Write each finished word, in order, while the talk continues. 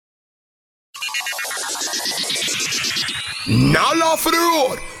Now laugh for the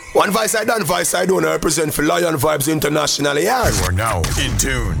road. One voice I done, voice I don't represent for Lion Vibes International. Yeah. You are now in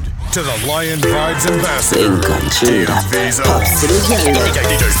tuned to the Lion Vibes Ambassador. DJ FIF.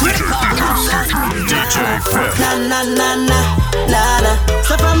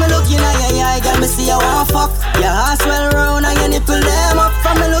 So from me looking at your eye, girl, me see you want fuck. Your ass well round and your nipple them up.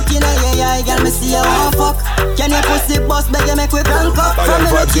 From me looking at your eye, girl, me see you want fuck. Can your pussy bust, beg you make we crank up. From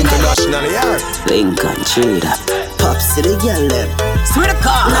me looking at International, yeah. Lincoln, trader, pops to the girl them. Sweet the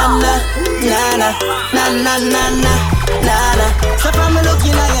car. Na na na na na na na na na. So from me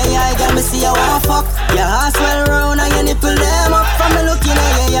looking at your eye, girl, me see you want fuck. Your ass well round and your nipple them up. From me looking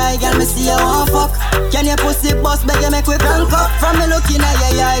at your eye, girl, me see you want fuck. Can your pussy bust, beg you make we crank up. From me looking at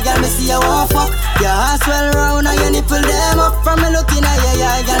your eye, girl, me see you want fuck. Your ass well round and your nipple them up. From me looking at your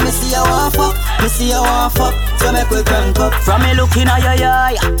eye, girl, me see you want fuck. Me see you want fuck, so make we crank up. From me looking at your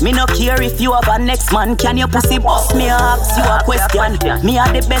eye, me no care if you have a next man. Can your pussy bust? Me ask you a question. Me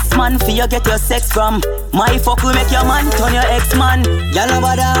are the best man for you get your sex from. My fuck will make your man turn your ex-man. Y'all know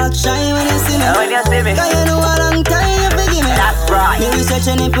about the action when you see me. When you see me, cause you know a long time you forgive me. That's right. Me research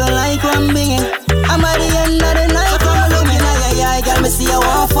your nipple like one binging. I'm at the end of the night. From me looking at your eye, girl, me see you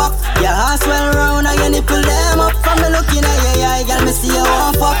want fuck. Your ass well round and your nipple them up. From me looking at your eye, girl, me see you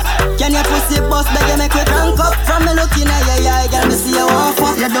want fuck. Can your pussy bust, beg you make we crank up. From me looking at your eye, girl, me see you want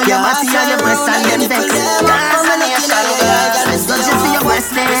fuck. You do your body and your breast and your vex. From me looking at your eye, girl, me see you for your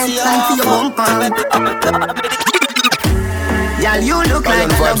breast and for your bumper. Y'all, you look like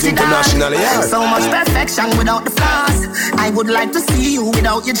a love International, yeah. So much perfection without the flaws. I would like to see you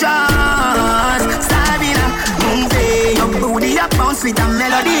without your jaws. Sabina, move it. Your booty up bounce with a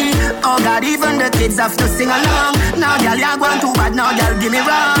melody. Oh God, even the kids have to sing along. Now y'all, you're going too bad. Now y'all, give me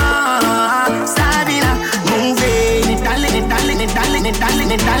wrong. Sabina, move it.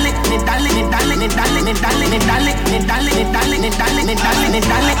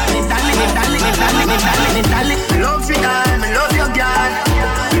 Love you, girl, me love your girl.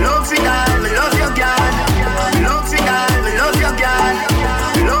 Love you, girl, me love your girl. Love you, girl, me love your girl.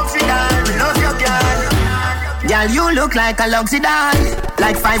 Love you, girl, me love your girl. Girl, you look like a luxury doll.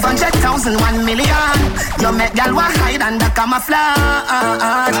 Like 500,000, 1 million. You make girl want hide under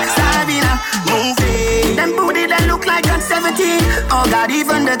camouflage. Sabina, move it. Them booty that look like I'm 17. Oh God,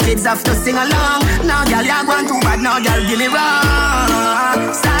 even the kids have to sing along. Now girl, you're going too bad. Now girl, give me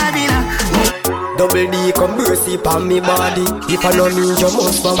wrong. Sabina, Double D come mercy pon me body. If I don't need your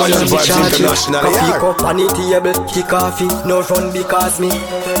must for Lion Vibes charge. International, Coffee yeah. cup on the table, kick coffee. No run because me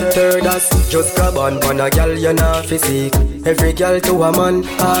third us. Just grab on a girl, you not fi seek. Every girl to a man,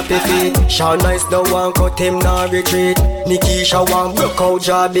 happy feet. Sean nice, no one cut him, no retreat. Nikisha want broke out,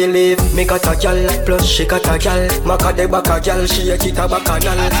 ja believe. Me got a girl, plus she got a girl. Maka de back a girl, she a hit a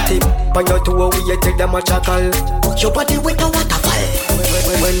bacchanal. Tip, pan your toe, we take them a chacal. Put your body with a waterfall.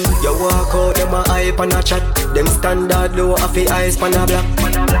 When you walk out, them a hype and a chat. Them standard low, a fi eyes pan a black.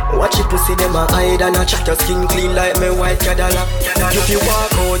 Watch it pussy, them a hide and a chat. Your skin clean like me white Cadillac. If you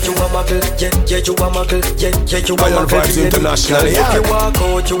walk out, you a muggle. Yeah, you a muggle. Yeah, you a Lion Vibes muggle. International, If yeah. you walk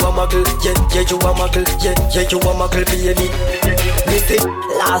out, you a muggle. Yeah, you a muggle. Yeah, you a muggle, baby.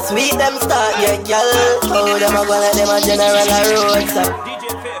 Listen. last week them start get y'all. Oh, them a gonna them a general a road.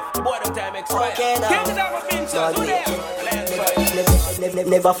 DJFIF, boy, them time expired. Okay, now. Get it out of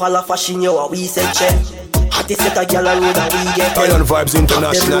Never follow fashion, you a we say check. Hottest set a gyal a road and we get them. Lion Vibes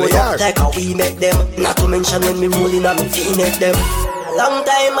International, yeah. Like how we make them. Not to mention when me rolling and me V-neck them. Long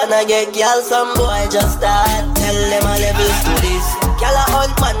time and I get gyal, some boy just start. Tell them a levels to this. Gyal a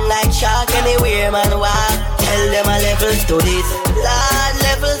hunt man like shark anywhere man walk. Tell them a levels to this. Lord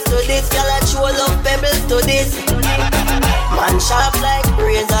levels to this. Gyal a throw love pebbles to this. Man sharp like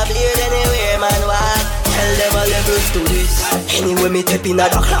razor blade anywhere man walk. Tell them a levels to this. Anyway me tap in a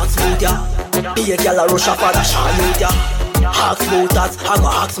the cloud smooth ya. Be a gyal a rush up for the shot meet ya. Hawks motors, I go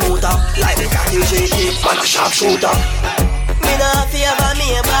hawks motor. Like the DJFIF, man a sharp shooter. Me nah fear for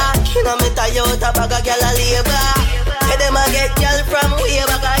me back. You know me Toyota bag a gyal a labor. Say them a get gyal from way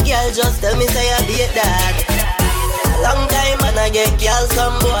back a gyal just tell me say I date that. Long time and I get gyal,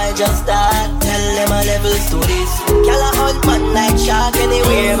 some boy just start. Tell them a levels to this. Gyal a hunt man like shark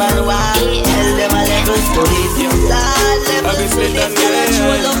anywhere man walk. Tell them a levels to this. Lord levels to this. Gyal a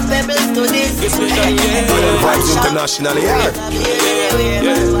throw love pebbles to this. Lion Vibes International, yeah.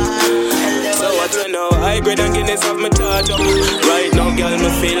 So what you know, I grade and Guinness have me charge up. Right now, girl, me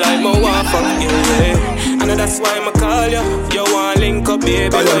feel like me want fuck, yeah. And that's why me call you. You want link up,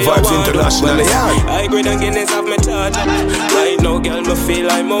 baby. Lion Vibes International, yeah. I grade and Guinness have me charge up. Right now, girl, me feel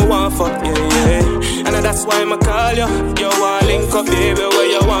like me want fuck, yeah. And that's why me call you. You want link up, baby, where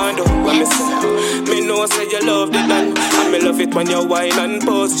you want to. When me say, me know say you love the done. And me love love it when you whine and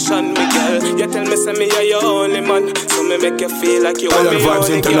position me, girl. You tell me say me are your only man, so me make you feel like you are me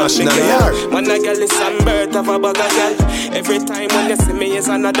only girl. Man, a girl is some birth of a bag of girl. Every time when you see me is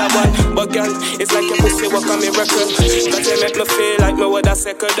another one. But girl, it's like your pussy work a miracle. Cause you make me feel like me would a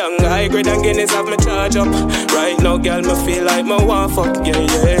second down. High grade and Guinness have me charge up. Right now, girl, me feel like me want fuck, yeah,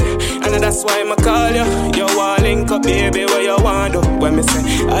 yeah. And that's why me call you. You want link up, baby, where you want to. When me say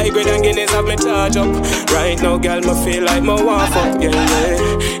high grade and Guinness have me charge up. Right now, girl, me feel like me want fuck, yeah,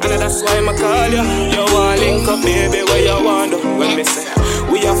 yeah. And that's why me call you. You want link up, baby, where you want to. When me say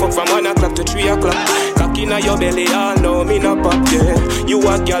we a fuck from 1 o'clock to 3 o'clock. Cock inna your belly, all know me no pop, yeah. You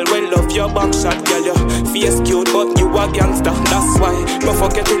a girl, well love your back shot, girl. Your face cute, but you a gangster. That's why me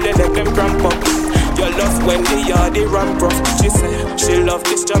fuck you till they let them cramp up. You love when the yard the ramp rough. She say she love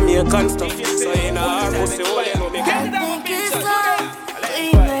this Jamaican stuff. So in her pussy, oh you know me can. I think it's time,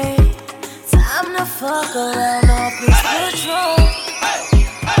 baby. Time to fuck around off this patrol.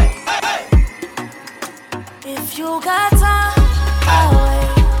 If you got time, I'll wait.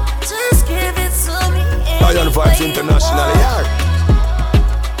 Just give it to me. Lion Vibes International, yeah.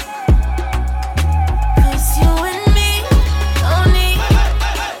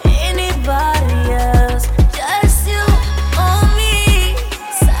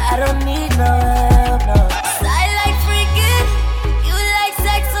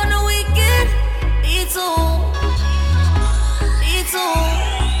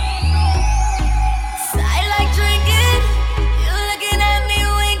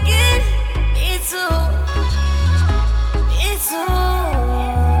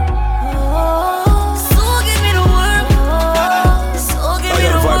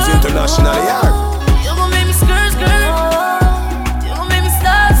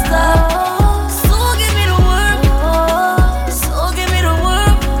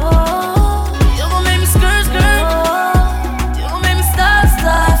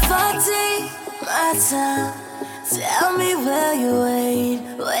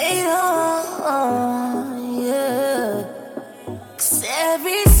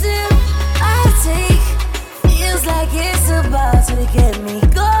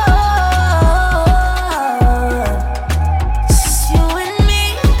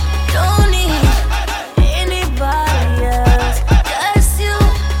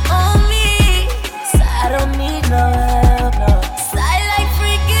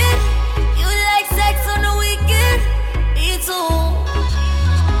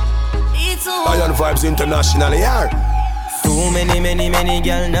 International, yeah. Too many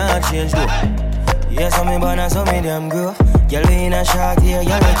girl not change though. Yeah, some me born and some me damn grow. Girl in a short here,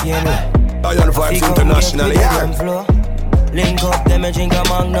 girl I can't know. Lion Vibes International, yeah. Link up, them me drink a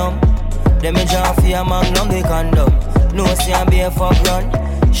magnum. Them me jump for a magnum, they condom. No see and be a fuck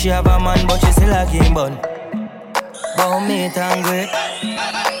run. She have a man but she still a game bun. But meat and great,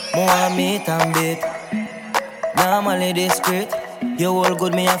 more meat and bait. Normally discreet. You all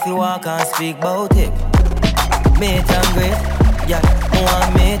good, me have to walk and speak about it. Meat and great, yeah, more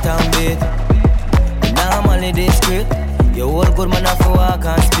meat and bait. Normally discreet. You all good, man have to walk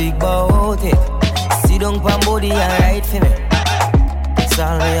and speak about it. Sit down pan body and ride for me. That's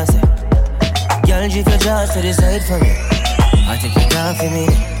all I say. Girl, drift your jaws to the side for me. I take it down for me.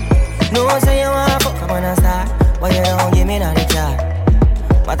 No one say you want fuck, come on and start. But you don't give me none of the car.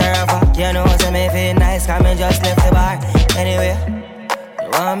 Matter of fact, you know say me feel nice, cause me just left the bar. Anyway, you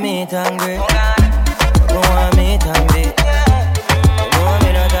want me hungry, you want me hungry. You know me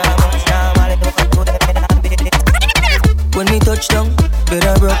not that much time. When me touch down,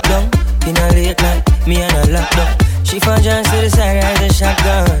 better broke down. In a late night, me and a lockdown. She found John to the side, I the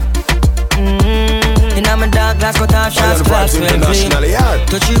shotgun. In a my dark glass, cut off shots, glass well clean.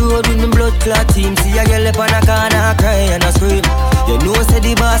 Touch you road with me blood clot team. See a girl up on a corner, cry and a scream. You know say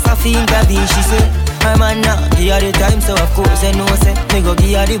the boss a fiend intervene. She say, I'm a now, give her the time. So of course I know say, me go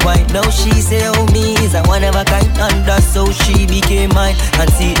give her the wine. Now she say, oh me is a one of a kind. And that's how she became mine. And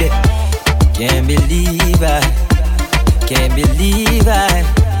see that, can't believe I, can't believe I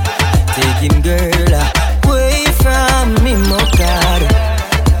taking girl away from me, my God.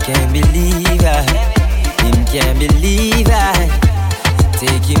 Can't believe I, him can't believe I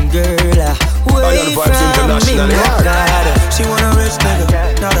take him girl away from me, my God. She want a rich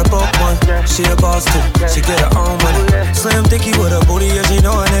nigga, not a broke one. She a boss too, she get her own money. Slim thicky with a booty, yeah, she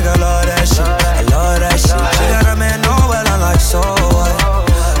know a nigga love that shit. I love that shit. She got a man, know well, I'm like, so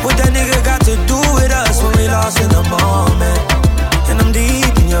what that nigga got to do with us when we lost in the moment? And I'm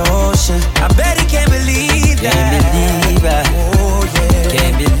deep in your ocean. I bet he can't believe that. Can't believe I, oh yeah.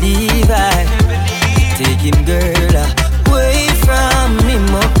 Can't believe I take him girl away from me,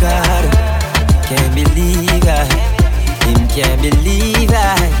 my God. Can't believe I, him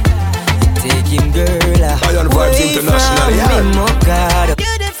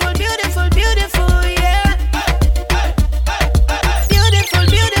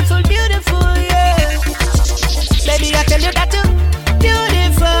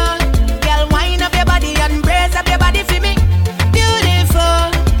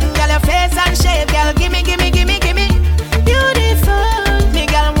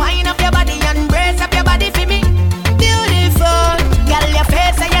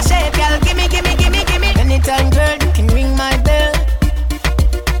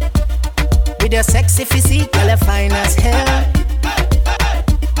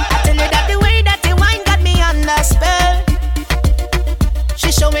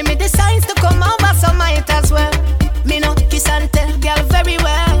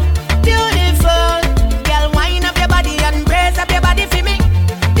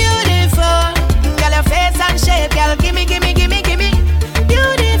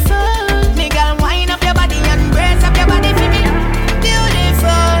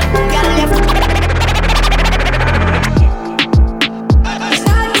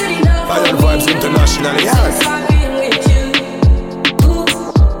International, yeah.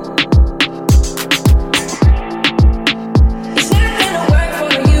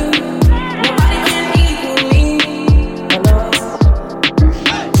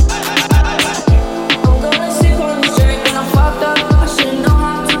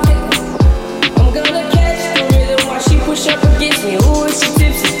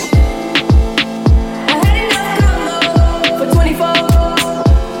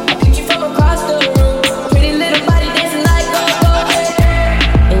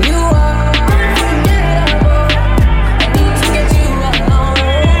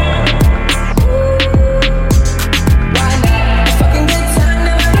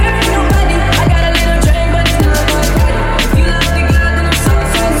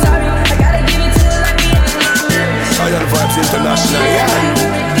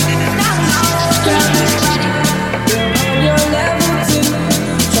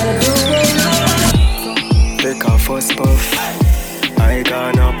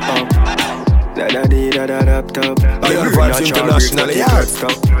 International, yeah.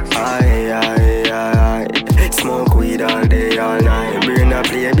 Aye. Smoke weed all day, all night. Burn a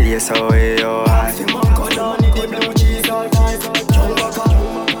play bass away, yo.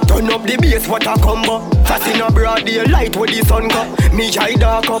 Turn up the bass, what a combo. Fast in a broad daylight where the sun go. Me eye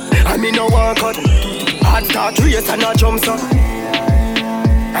dark up, and me no walk out. Hard start race and a jump so.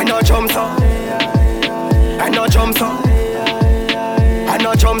 And a jump so. And a jump so. And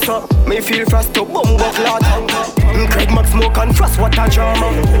a jump so. Me feel fast to bumbo clot. Craig Max smoke and frost, what a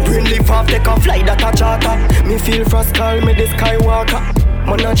drama. Brain live off, take a flight, that a charter. Me feel frost, call me the Skywalker.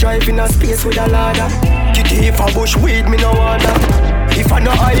 Man a drive in a space with a ladder. Kitty if a bush weed, me no want that. If I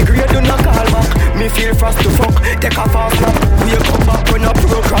no high grade, do not call back. Me feel frost to fuck, take a fast nap. We come back when a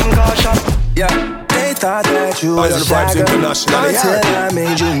program gosh up. Yeah, they thought that you was a shagger until I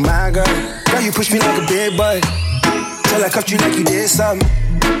made you my girl. Now you push me like a big boy, till I cuffed you like you did something.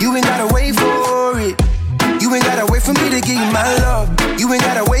 You ain't gotta wait for it. You ain't gotta wait for me to give you my love. You ain't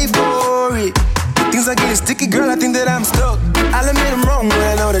gotta wait for it. Things are getting sticky, girl, I think that I'm stuck. I'll admit I'm wrong, but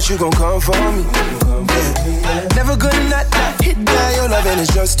I know that you gon' come for me. Yeah. Never gonna not hit that, your loving is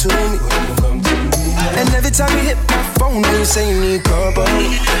just to me. And every time you hit my phone, you say you need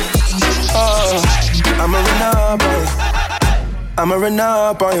company. Oh, I'ma run up on you. I'ma run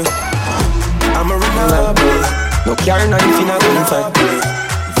up on you. I'ma run up on you. No care now if you're not gonna fight.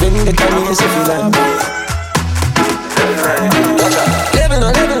 Vendetta means if you like. Living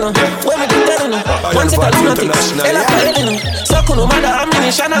on, when we do that, one second lunatics, Ella Paelino. So cool, no matter how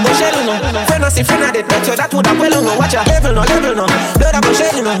many shana go shelling on. Friend, I see friend, I did better, that would have well on. Watch your level no, blood I go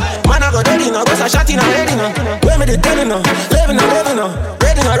shelling on. Man, I go dead in, go shot in a head in. When we do that, living on,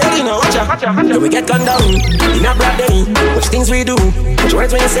 ready no, watch out. Then we get gunned down, in a broad day. Which things we do, which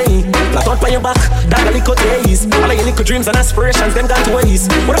words when you say. Flat out by your back, that a little days. All of your little dreams and aspirations, them gone to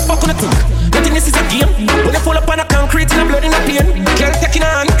waste. What the fuck on the think? Nothing this is a game. When you pull up on a concrete in a blood in a pain. Girl taking a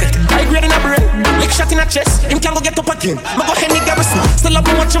hand, high grade in a brain. Lick shot in a chest, him can't go get up again. Ma go Henny Garrison, still up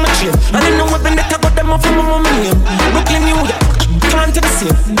and watch him a chain. And them know weapon that I got them off from my mama name. Brooklyn, New York, can't to the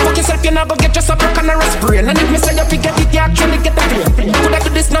same. Fuck yourself, you now go get yourself broke and a sprain. And if me say you forget it, you actually get the plane. Could I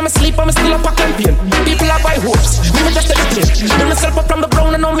do this now, me sleep, I'm still up a campaign. People are by hopes, me just take the plane. Build myself up from the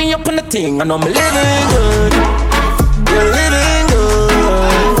ground and know me up on the thing. I know me living good, you're living good.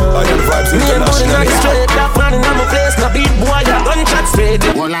 Me and Buddy not straight, that man in my place. No beat boy, ya gunshot straight.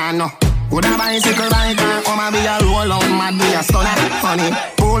 Hold on, no. Would a bicycle rider, come and be a roll out, mad be a stunner. Funny,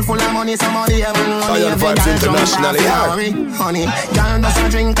 pool full of money, somebody have money. Every girl jump off Ferrari. Honey, girl does a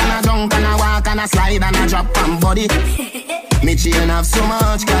drink and a drunk and a walk and a slide and a drop on body. Me chain have so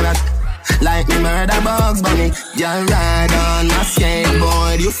much carrot, like me murder bugs bunny. Girl ride on my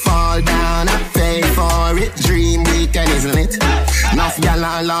skateboard, you fall down, I pay for it. Dream weekend is lit. Enough y'all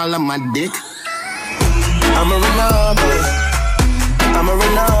all on my dick. I'm a runner boy, I'm a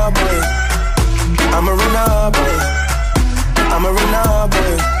runner boy, I'm a runner boy, I'm a runner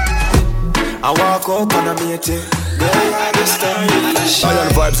boy. I walk up and I meet it. Girl, I just start Iron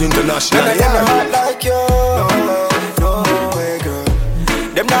Vibes International. Never yeah. Like you, no way, girl.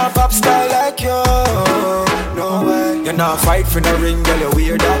 Them not pop star like you, no way. You not fight for the ring, girl, you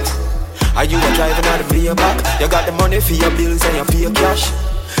wear that. Are you a driving out the beer back? You got the money for your bills and you pay cash.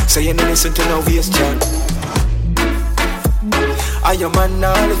 So you don't listen to no waste chat. Are your man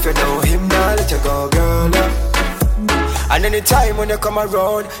now, if you know him now, let you go, girl, yeah. And anytime when you come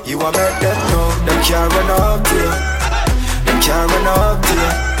around, you want make them know. Them can't run up to you. Them can't run up to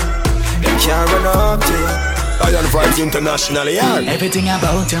you. Them can't run up to you. Lion Vibes International, yeah. Everything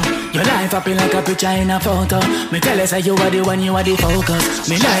about you, your life happy like a picture in a photo. Me tell you say you are the one, you are the focus.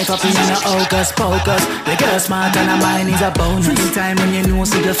 Me life happy in a hocus pocus. The girl smart and her mind is a bonus. Free time when you know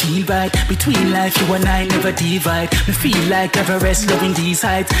so you feel right. Between life you and I never divide. Me feel like Everest loving these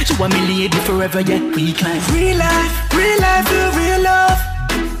heights. You want me lady forever yet we climb. Real life, real love.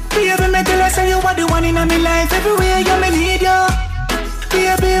 Baby, me tell you say you are the one in my life. Everywhere you me need you.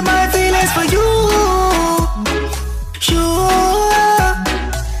 Baby, my feelings for you.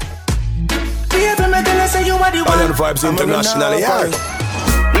 Baby, me tell you say you are the one. Lion Vibes International, yeah.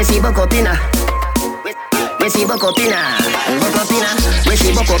 Me see Bokopina. Me see Bokopina. We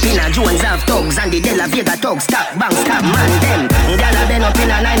see Bokopina. Jones have thugs and the De La Vega thugs. Stop, bang, stop, man, them. Gyal a been up in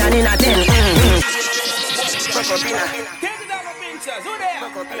a 9 and in a 10. Bokopina.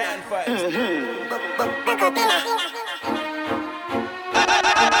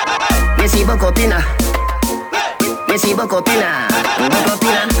 Me see Bokopina. We see Bokopina.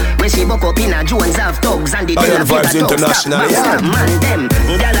 We see Bokopina. Jones have thugs and the De La Vega thugs. Stop, stop, man, them.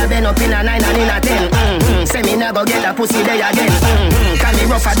 Gyal a been up in a 9 and in a 10. Say me nah go get a pussy there again. Can me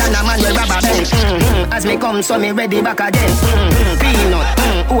rougher than a man with rubber band. As me come, so me ready back again. Peanut,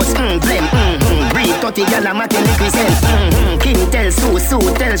 oats, blem. Breed 30 gyal a matin represent. King tell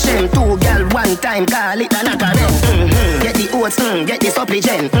Sue tell Shem. 2 gyal one time call it a knockerem. Get the oats, get the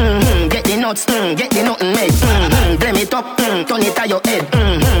supplement. Get the nuts, get the nothing made. Blame it up, turn it to your head.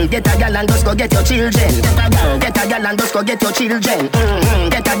 Get a gal and just go get your children. Get a gal and just go get your children.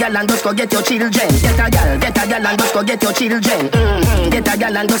 Get a gal and just go get your children. Get a gal and just go get your children. Get a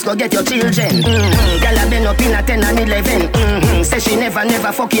gal and just go get your children. Gal a been up in a 10 and 11. Say she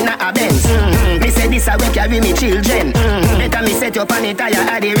never fucking a Benz. Me say this a way carry me children. Better me set up on it tire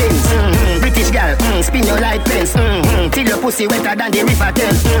at the rims. British gal, spin your like pens. Till your pussy wetter than the river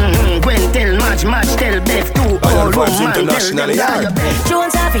Thames. Gwen tell match tell Bev too. All woman tell them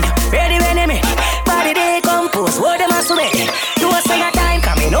Jones having ready when they make body they compose. What them a submit? Do a say a time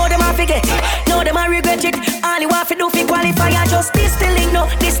coming. Know them a forget it. Know them a regret it. All you want to do for qualify. I just this the link no.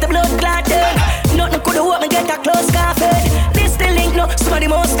 This the blood clot them. Nothing could help me get a close coffin. This the link no. Some of the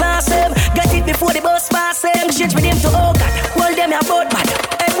most class them. Get it before the bus pass them. Change with them to oh God. Hold them a boat man.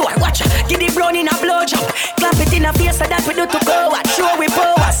 Hey boy watch out. Give the brown in a blow job. Clap it in a face so that we do to go watch. Show we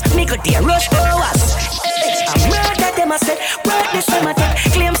powers. Make a dear rush powers. I murder them I say. Work this time I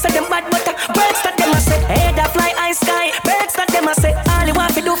take. Claims that them bad but birds that them I say. Head a fly high sky. Birds that them I say. All you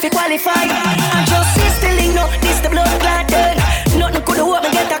want to do for qualify. I just see the link no. This the blood clot them. Nothing could help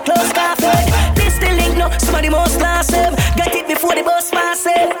me get a close coffin. This the link no. Some of the most class them. Get it before the bus pass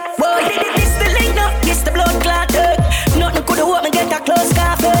them. Boy, this the link no. This the blood clot them. Nothing could help me get a close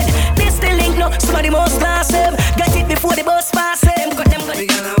coffin. This the link no. Some of the most class them. Get it before the bus pass them. Got them. We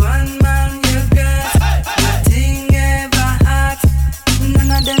got a one man you got. Nothing ever hot.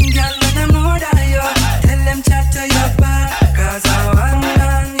 None of them girls when them more than you. Tell them chat to your back. Cause a one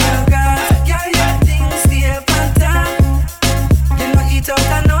man you got. Girl your things stay up on top. You know eat out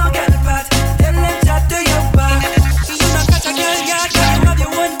and no girl pot. Tell them chat to your back. You know catch a girl yard. You have your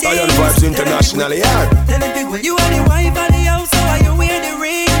one thing. Lion Vibes International, yeah. Tell them big way. You are the wife of the house, so why you wear the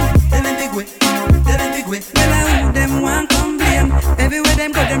ring? Tell them big way. Tell them big way. Well I want them one come blame. Everywhere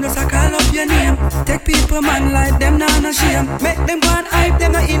them go, them just a call up your name. Take people man like them now no shame. Make them go and hype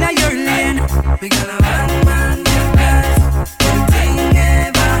them not in a your lane. We got a one man you got. Nothing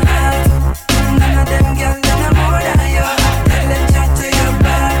ever hot. None of them girls them are more than you. Tell them chat to your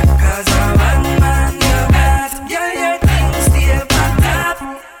back. Cause a one man you got. Girl your things stay up on top.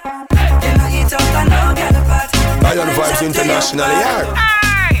 You know eat up and no get a pot. Lion Vibes International, yeah.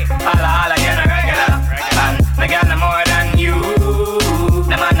 Holla, you're not regular. The girl no more than you.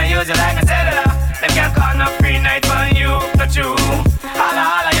 The man no use you like a cellular. Them girl call no free night on you. Not you.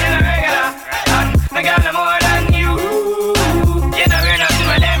 Holla, you're not regular. The girl no more than you. You know we're nothing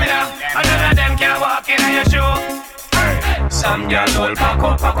with them, you know. And none of them can walk in on your shoe. Some girls all pack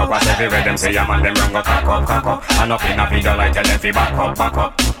up. As everywhere them say, yeah man, them run go cock up. And up in a video like tell them fi back up.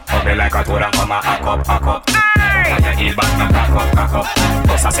 Up like a tour and come a hack up. And your heel back no cock up.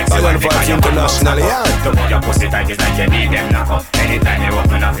 Plus a sexy one because you International, yeah. The more your pussy tight is like you need them knock up. Anytime you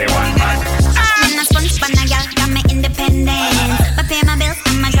open up, they one man. I'm a sponge but a girl got me independent. But pay my bills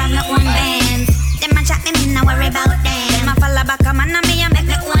and my drive my own Benz. Them a chat me no worry about them. I follow back a man and me a make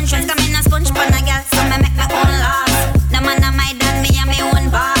my own trends. Come in a sponge but a girl so me make my own loss. No man a my dad, me a my own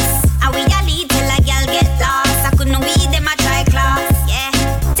boss. I we a lead till a girl get lost. I couldn't weed them a try class. Yeah,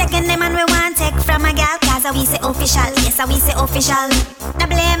 taking them and we want take from a girl. Cause we say official, yes we say official. Now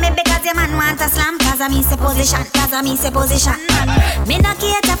blame me because your man want a slam. Cause me say position, Me no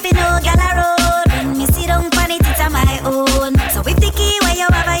cater for no gal a road. When me sit down pon the I own. So if the key where you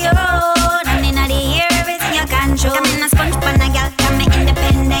have your own, and in the year everything you control. Come in a sponge pan a girl, got me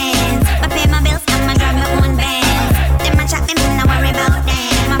independence. I pay my bills, and I drive my own Benz. Them a chat me, no worry about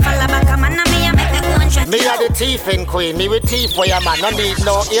them. I follow back a man, and me I make my own shot. Me a the thiefing queen, me with thief for your man. No need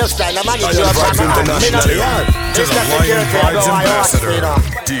no hairstyle, a man is your Vibes International. To the Lion Vibes Ambassador,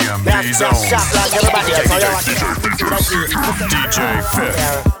 DMB Zone. DJ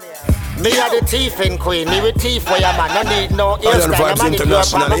Fif. Me a the thiefing queen, me with thief for your man. No need no hairstyle, a man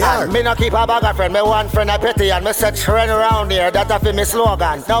is your man. Me no keep a bag of friend, me one friend a petty. And me say trend around here, that a fi me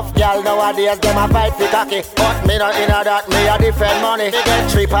slogan. Enough gal nowadays, them a fight fi cocky. But me no inna that, me a defend money. Me get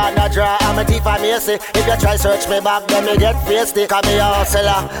 3 partner draw, and me thief and macy. If you try search me back, then me get feisty. Cause me a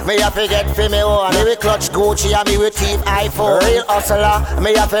hustler, me a fi get fi me own. Me with clutch Gucci and me with thief iPhone. Real hustler,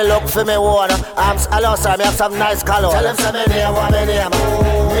 me a fi look fi me own. Hello sir, me have some nice color. Tell them say me name, what me name.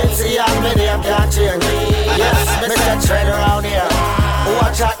 Me see ya. Me name can't change. Yes, Mr. Trend around here.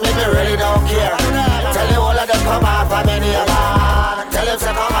 Watch at me really don't care. Tell you all of them come off of me name. Tell them to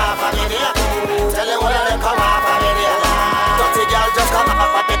come off of me name. Tell you all of them come off of me name. Dirty girl just come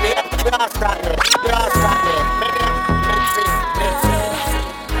off of me name. Just stand me. Just stand me.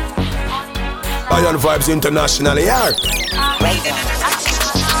 Lion Vibes International, yeah.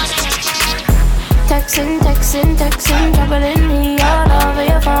 Texting, juggling me all over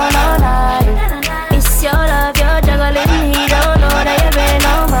your phone all night. It's your love, you're juggling me, don't know that you've been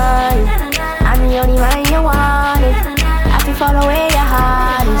on mine. I'm the only man you wanted. I can follow where your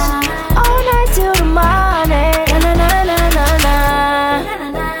heart is. All night till the morning.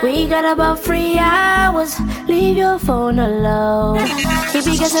 Na. We got about 3 hours. Leave your phone alone. Keep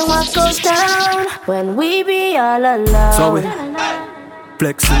be guessing what goes down when we be all alone. So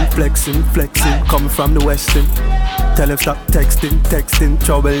flexing, coming from the western. Tell him stop texting,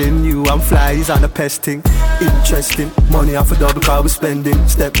 troubling you and flies on a pesting. Interesting, money off a double car we spending.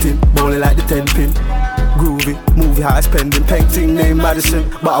 Stepped in, bowling like the 10 pin. Groovy, movie high spending. Painting name Madison,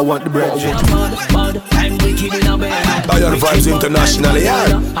 but I want the bread. Lion Vibes International,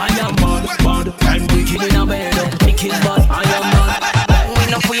 yeah. I am mad, and wicked in a bed. Wicked bad, I am mad. We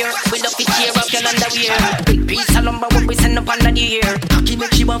no fear, we no fit tear up your underwear. Big piece of lumber what we send up under the air. Cocky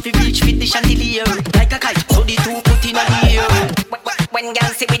make she want to reach with the chandelier. Like a kite, so the two put in the air. When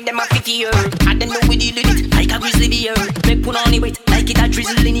girls sit with them a 50 year, I don't know we deal with it like a grizzly bear. Make put on the weight like it a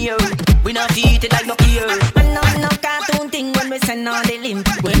drizzle in here. We not eat it like no peer. And no cartoon thing when we send on the limb.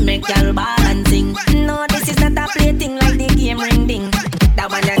 We make y'all balancing. No, this is not a play thing like the game ring ding. That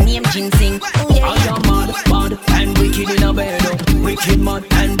one a name ginseng. Oh yeah. I am mad, and wicked in a bed. Wicked mad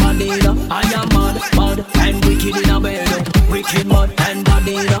and banded. I am mad, and wicked in a bed. Wicked mad and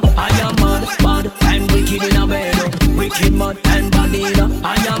banded. I am mad, and wicked in a bed. Wicked mad and banded.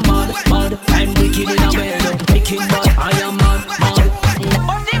 I am mad, and wicked in a bed. Wicked mad, I am mad.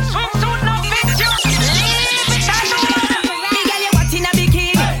 But if so no picture, leave it alone. The girl you got in a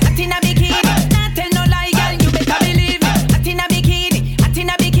bikini, hot in a bikini. Not tell no lie, girl, you better believe me. Hot in a bikini.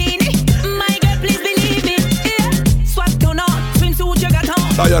 My girl, please believe me. Yeah. Swap turn on, swimsuit you got on.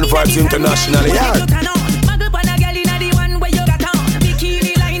 Lion Vibes International, yeah. Muggle pan a girl inna the one where you got on.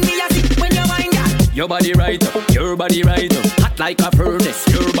 Bikini line me a see when you wind up. Your body right up, your body right up. Hot like a furnace,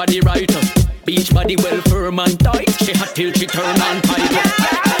 your body right up. Beach body well firm and tight. She hot till she turn on pipe.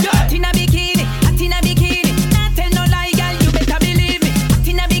 You hot in a bikini, Not tell no lie, girl, you better believe me. Hot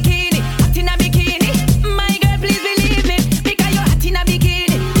in a bikini, My girl, please believe me. Because you hot in a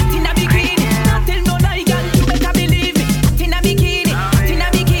bikini, Not tell no lie, girl, you better believe me. Hot in a bikini,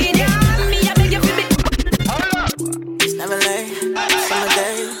 Me a beg you for me. It's never late, summer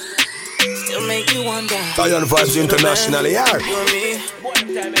day. Still make you wonder. Lion Vibes International, yeah. You and me,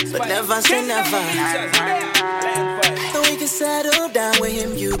 but never say never. So we can settle down with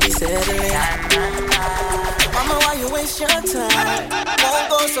him, you be settling. Mama, why you waste your time? Won't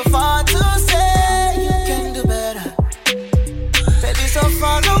go so far to say you can do better. Baby, so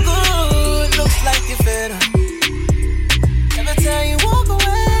far no good, looks like you're better. Never tell you walk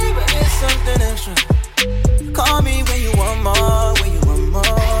away, but it's something extra. Call me when you want more,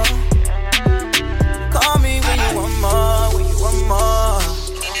 Call me when you want more,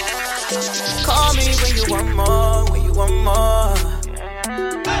 Call me when you want more,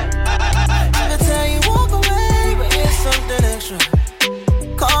 Never tell you walk away, but it's something extra.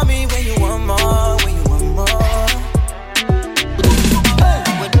 Call me when you want more,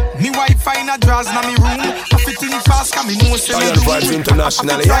 Me Wi-Fi in a drawers na me room. I fit in fast, cause me know say me do. Vibes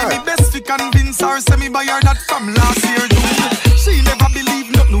International, I try me best to convince her, say me buy her that from last year June. She never believe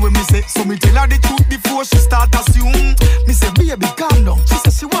nothing when me say, so me tell her the truth before she start assume. Me say, baby, calm down. She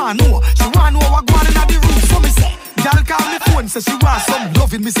say she wanna know what go on in the room. So me say, says she wants some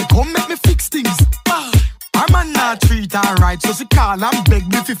loving. Me say, come make me fix things. Her man not treat her right, so she call and beg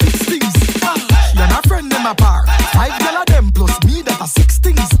me fi fix things. She and her friend them apart. 5 gal of them plus me, that are 6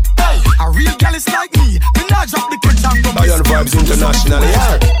 things. A real gal is like me. Me not drop the kids and go. Lion Vibes International,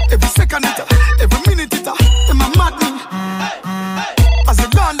 yeah. Every second it, every minute it, them a mad me. As you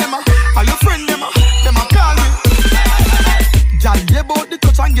gone them all your friend them a call me. Gal hear about the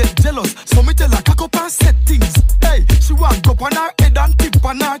touch and get jealous, so me tell her cock up and set things. Hey, she want go on her head and tip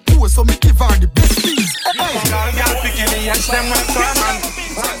on her toe, so me give her the best things. Hey, gal picking the edge, them want come man.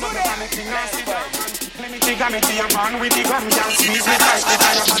 Let me take a me to your man with the gum, gal squeeze me tight, the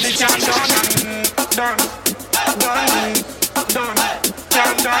fire for the jam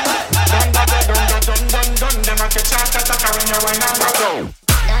done, them a catch out attack when you wine and go.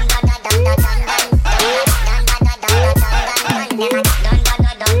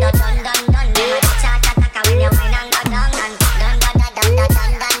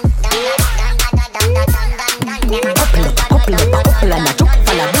 Couple and a juke,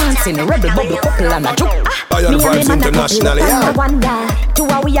 fella dancing, rebel bubble couple and a juke. Lion Vibes International, yeah. Two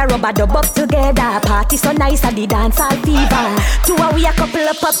we a rubber dub up together. Party so nice at the dancehall fever. Two we a couple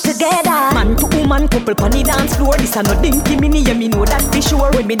up together. Man to woman couple pon the dance floor. This a no dinky mini, yeah me know that for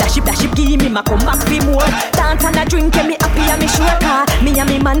sure. When me dash it, give me ma come back for more. Dance and a drink, yeah me happy and me sure car. Me and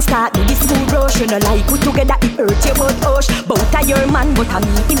me man start do this smooth rush. You know like put together it hurt you but hush. Bout a your man but a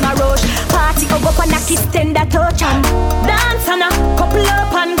me in my rush. Party up and a kiss tender touch and dance and a couple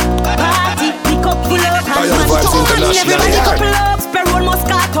up and party. Pick up full up and man to woman everybody couple up. Sparrow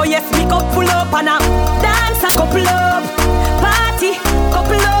Moscato, yes, we couple up and a dance and couple up. Party,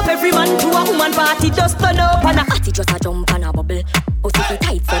 couple up, every man to a woman party just turn up and a party just a jump and a bubble. But if it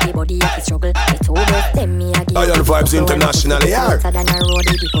tight for the body, if it struggle, it's over, then me again. Lion Vibes International, yeah. Better than a road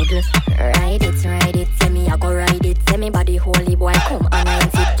with the puddle. Ride it, say me I go ride it. Say me body holy boy, come and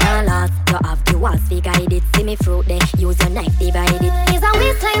it can't last. You have the walls, we guide it. See me fruit there, use your knife, divide it. It's a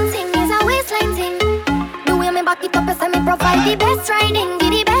waistline thing, it's a waistline thing. The way me back it up, say me provide the best riding, be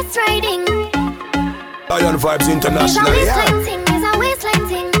the best riding. Lion Vibes International, yeah. It's a waistline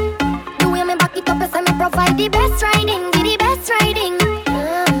thing. The way me back it up, say me provide the best riding, be the best riding.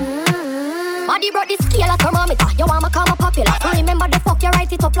 Body brought this scale a thermometer. You want me call me popular. Remember the fuck you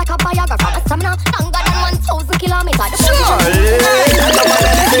write it up like a biographer. My stamina longer than 1,000 kilometers.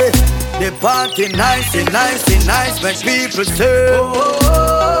 The party nice, make people say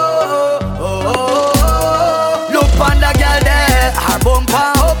Look on the girl there, her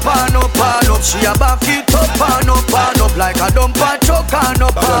bumper up and up and up. She a back it up and up like a dumper choke and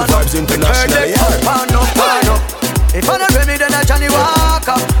up and up. International, yeah. If I not ready, then I Johnny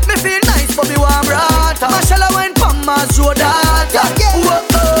Walker. Me feel nice for me warm rata. Mashallah wine pon my soda. Whoa,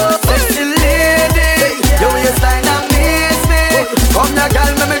 sexy lady, your waistline amaze me. Come here,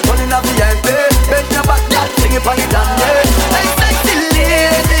 girl, me turn in a VIP. Bend your back, girl, sing it on it and yeah. Hey, sexy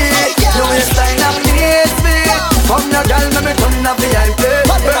lady, your waistline amaze me. Come here, girl, me turn in a VIP.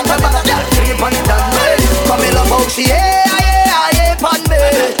 Bend your back, girl, sing it on it and yeah. Come here, love how she yeah, pon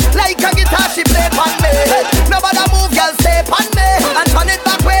me. Like a guitar, she play pon me. Nobody move, girl, stay pon me. And turn it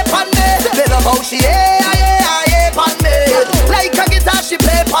back way pon me. They love how she yeah, pon me. Like a guitar, she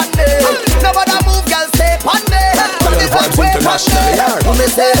play pon me. Nobody move, girl, stay pon me. Turn it back way pon me. Me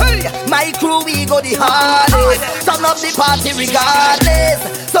say, my crew, we go the hardest. Turn up the party regardless.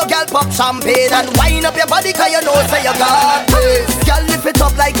 So girl, pop champagne and wind up your body, cause you know say you got this. Girl, lift it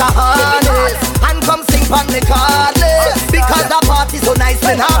up like a harness and come sing pon me cardless. Because the party's so nice,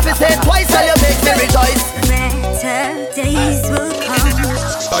 then half is say twice, so you make me rejoice. Better days will come.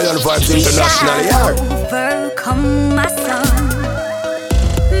 Lion Vibes International, yeah. Overcome my son.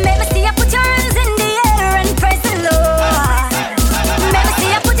 Let me see you put your hands in the air and praise the Lord. Let me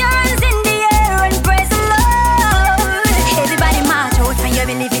see you put your hands in the air and praise the Lord. Everybody march out and you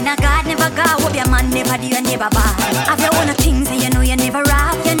believe in a God, never God. Hope your man never do, you never bad. Have your own things and you know you never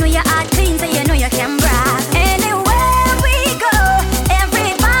rap. You know your heart clean so you know you can brag. Anywhere we go,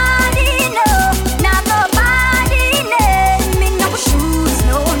 everybody know. Not nobody name me no shoes,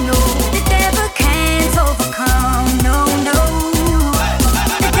 no. The devil can't overcome, no.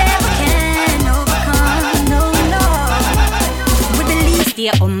 The devil can't overcome, no. We believe stay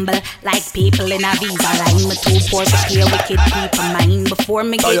humble, like people in a visa line. Me too poor to clear wicked people mind. Before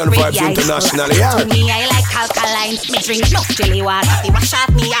me get ready, I to me I like alkaline. Me drink enough chili water, to wash off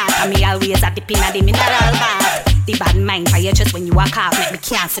me heart. And me always a dip in the mineral bath. The bad mind fire just when you walk off. Make me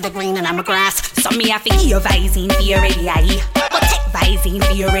can't see the green and I'm a grass. So me have to eat Visine for your ready eye. But take Visine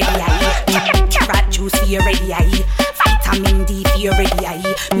for your ready eye. Carrot juice for your ready eye. Vitamin D for you ready,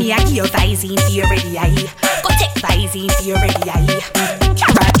 aye. Me a give you Visine for you ready, aye. Go take Visine for you ready, aye.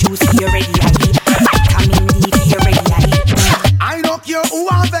 Carrot juice for you ready, aye. Vitamin D for you ready, aye. I don't care who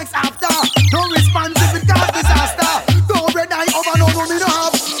I vex after. No response if it cause disaster. Don't red eye over no me no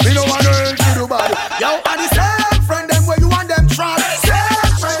have. Me no want to hurt you do bad. Yo, and the same friend them where you want them trod.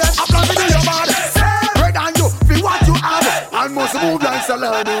 Same friend them apply me do your bad. Same red and you feel what you have. And must move like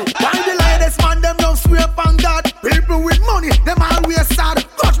salad. Why the latest man them no swear on God. People with money them always sad.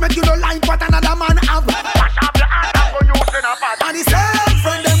 Coach make you no like what another man have. Wash up your hand and go use in a pot. And the same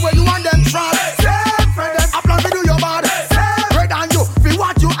friend them where you want them trod. Same friend them apply me do your bad.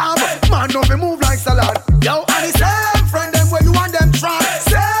 What you have, man, no be move like salad. Yo, and the same friend them where you want them try.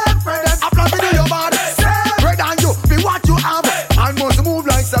 Same friend them apply to do your bad. Same bread and you be what you have, and must move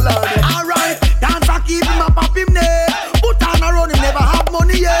like salad. Alright, dance a keep him up him neck. Put on around him never have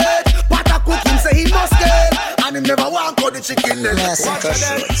money yet. What a cook him say he must get, and him never want cut the chicken leg. Watch for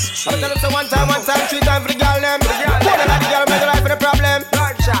them. I'm telling you one time, 3 times for the girl them. The girl make the life for the problem.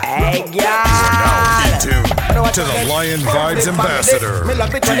 Hey, girl. To the Lion Vibes Ambassador,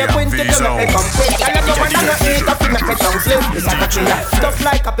 DMV Zone. Stuff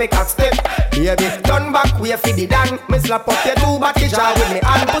like a pick and step. Baby, turn back, we feed the dan. Me slap up your 2 backy jaw with me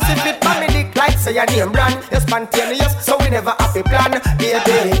hand. Pussy fit for me dick like say your name brand. You're spontaneous, so we never have a plan.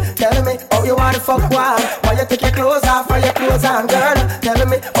 Baby, tell me how you wanna fuck one. Why you take your clothes off or your clothes on, girl? Tell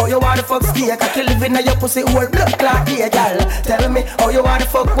me how you wanna fuck steak. I can live in your pussy whole blood clot, yeah, girl. Tell me how you wanna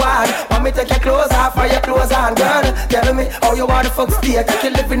fuck one. Want me take your clothes off or your clothes on, girl? Tell me how you wanna fuck steak. I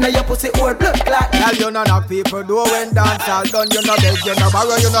can live in your pussy whole blood clot. Girl, you know knock people do when dance all done. You know beg, you know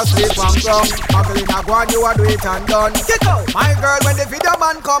borrow, you know sleep on ground. Muggle in a go and you a do it and done. Kick out, my girl, when the video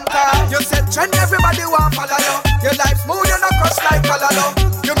man come car. You said trend, everybody want follow you. Your life smooth, you know crush like Colorado.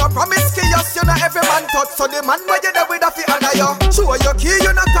 You know promiscuous, you know every man touch. So the man where you there with a fi honor you. Show your key,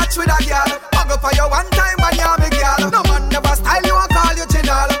 you know touch with a girl. Hug up for you one time and you a big girl. No man never style you and call you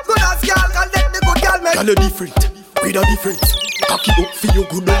general. Good as girl, can let the good girl make. Girl, you different, with a difference. Cock it up for you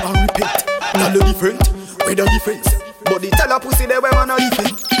good and repeat. Girl, you different, with a difference. But the tell a pussy they wear man a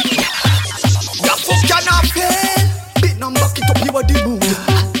defend. The fuck cannot fail. Big number it up you a the mood.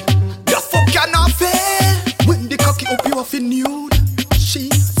 The fuck cannot fail. When the cocky up you a fin nude. She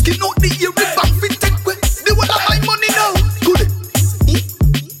skin out the ear with back fit take way. The one of my money now. Good.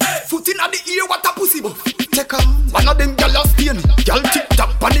 Foot in at the ear what a pussy buff. Take on. One of them gyal a stain me. Gyal tip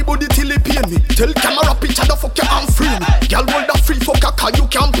tap on the body till it pain me. Tell camera picture the fuck you and free me. Gyal hold the free fuck a car you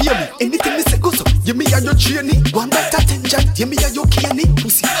can't pay me. Anything me say go so. Give me a your training. One right attention. Give me a your canny.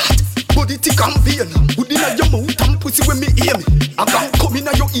 Pussy hot. Body thick and vein. Good inna your mouth and pussy when me hear me. I can't come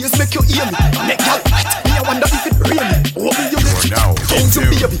inna your ears make you hear me. Make y'all fight. Me I wonder if it rain me. Open your lips. You're now in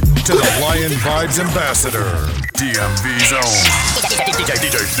tune to the Lion Vibes Ambassador, DMV Zone.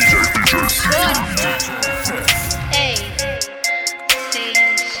 Hey.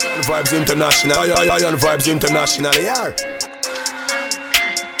 Vibes International. Lion Vibes International. Yeah.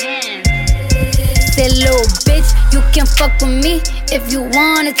 Say little bitch, you can fuck with me if you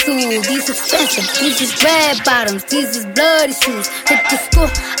wanted to. These expensive, these is red bottoms, these is bloody shoes. Hit the school,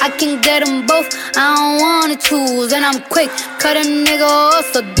 I can get them both, I don't wanna choose. And I'm quick, cut a nigga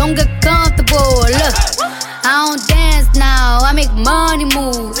off, so don't get comfortable. Look, I don't dance now, I make money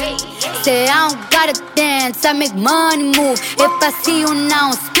move. Say I don't gotta dance, I make money move. If I see you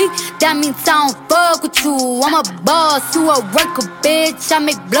now speak, that means I don't fuck with you. I'm a boss, you a worker, bitch, I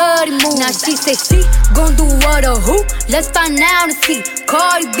make bloody moves. Now she say she gon' do what or who? Let's find out and see.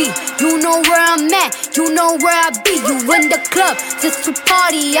 Cardi B, you know where I'm at, you know where I be. You in the club, just to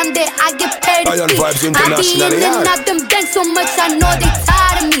party, I'm there, I get paid to speak. I be in and out them banks so much, I know they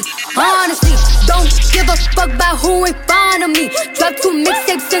tired of me. Honestly, don't give a fuck about who ain't fond of me. Drop 2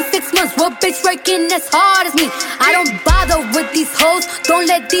 mixtapes in 6 months, what bitch working as hard as me? I don't bother with these hoes, don't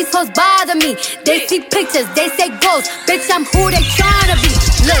let these hoes bother me. They see pictures, they say ghosts, bitch I'm who they tryna be.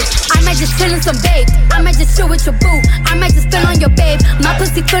 Look, I might just chill in some babe, I might just chill with your boo, I might just spill on your babe. My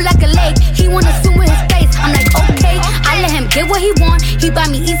pussy feel like a lake, he wanna swim with his face. I'm like okay, I let him get what he want. He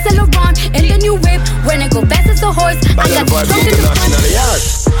buy me East Saint Laurent and the new whip. When it go fast as a horse, I got the trunk in the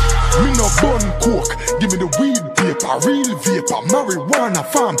front. Me no bun coke, give me the weed paper, real vapor, marijuana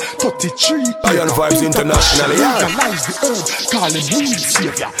farm, 33 Lion Vibes International, yeah. Legalize the herb, call him weed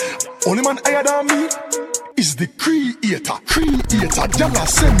savior. Only man higher than me, is the creator. Y'all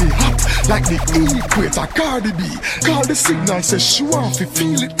send me hot like the equator. Cardi B, call the signal, says she want to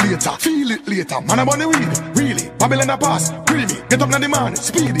feel it later. Man, I'm on the weed, really. Babylon a pass, creamy. Get up now the man,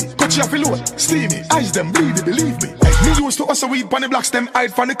 speedy. Cut you off the load, steamy. Eyes them bleedy, believe me. Me used to hustle weed pon the blocks them,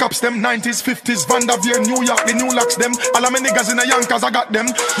 hide from the cops them. 90s, 50s, Vanderveer, New York, the new locks them. All of my niggas in the Yonkers, I got them.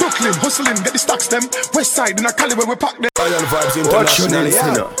 Brooklyn, hustling, get the stacks them. West side in a Cali where we pack them. Lion Vibes International,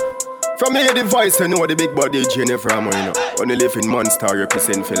 yeah. From here the voice, you know the big body Jennifer, you know. Only live in Monster,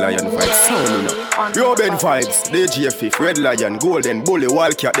 represent for Lion Vibes sound, you know. Robin Vibes, DJFIF, Red Lion, Golden, Bully,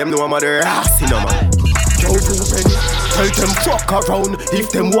 Wildcat, them know I'm at the ass, you know, man. Joe Penny, tell them fuck around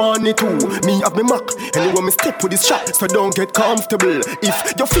if them want it to. Me have me Mac, anyway me step with this shot, so don't get comfortable.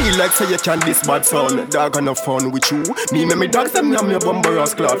 If you feel like say you can this bad sound, dog enough fun with you. Me me dogs them me bumper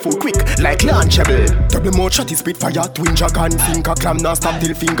ass cloud full quick like launchable. Double more shot is spit fire, twin dragon, finger clam, now stop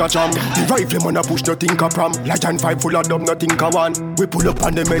till finger jam. The rifle man a push nothing a pram, Lion Vibe full of dumb nothing a one. We pull up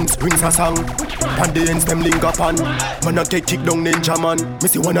on the men's brings a song, and the ends them link up on. Man a take kick down ninja man, me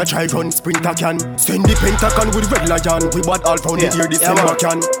see wanna try run sprint a can. Send the pentagon with Red Lion, we bought all found it here this same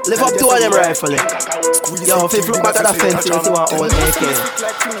can. Live up to all them rifle. Yo, if you look back at the fence, you see what all AK.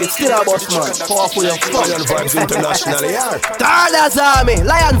 It's still a boss man, powerful your fuck. Lion Vibes International, yeah. Stardust Army,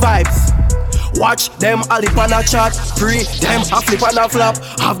 Lion Vibes. Watch them all lip on a chat, free them a flip on a flap.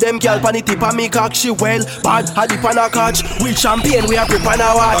 Have them girl pan the tip of me cock, she well bad a dip on a catch. We champion, we a prep on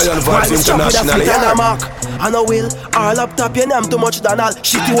a watch. While we strap with a flit and a mark. And a will, our laptop you name too much than all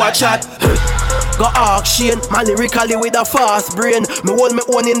shit you a chat. Go ask Shane, man lyrically with a fast brain. Me hold me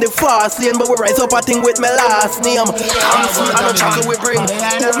own in the fast lane, but we rise up a thing with my last name. Fancy and a chocolate we bring,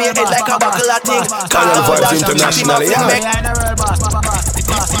 put me head like a buckle of thing. Lion Vibes International, yeah.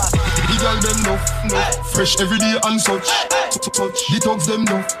 Girl them no, fresh every day and such. The thugs them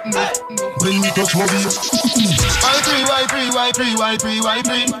no, when we touch mobile.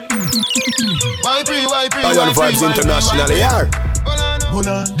 Lion Vibes International, yeah.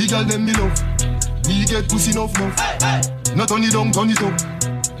 Bona, the girl them me love. We get pussy enough. Not turn it down, turn it up.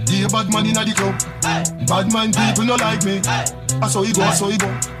 The bad man inna the club. Bad man people no like me. I saw you go.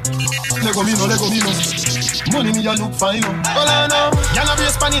 Lego me no. Money me a look fine. All I know, y'all a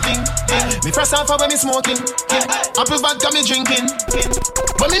brace funny thing. Me first off when me smoking. Apples bad got me drinking.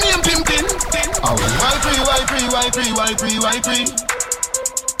 But me name Pimpin. Why free?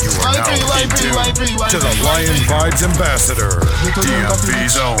 You are now tuned to the Lion Vibes Ambassador, DMV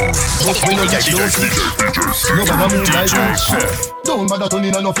Zone. DJFIF. Don't bother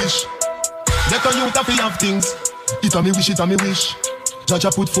turning on no fish. Let a youth happy have things. It a me wish.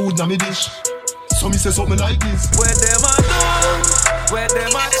 Jaja put food na me dish. So me say something like this. Where them a do, where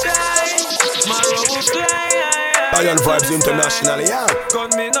them a shine, my road will fly. Lion Vibes International, yeah. Gun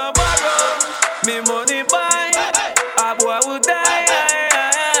me no borrow, me money buy, a boy will die.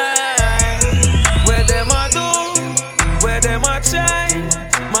 Where them a do, where them a shine,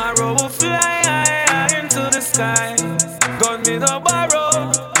 my road will fly into the sky. Gun me no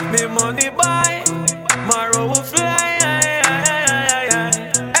borrow, me money buy, my road will fly.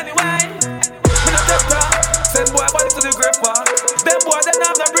 Boy, body to the grip part. Them boy, them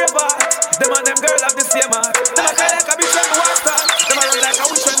have the brave heart. Them and them girl have the same heart. Them a cry like a bitch when the war start. Them a run like a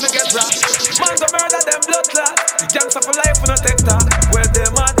wish when we get robbed. Man go murder them blood clot. Gangsta for life we no take talk. Where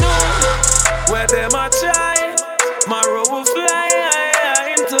them a do, where them a try. My road will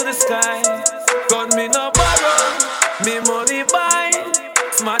fly into the sky. Gun me no borrow, me money buy.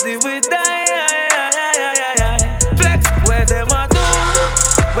 Smarty we die. Flex, where them a do,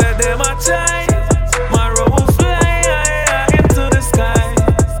 where them a try.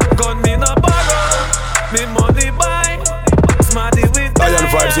 Me money buy, smarty with Lion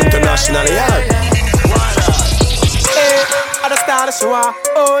Vibes International, yeah. Hey, I the start of show,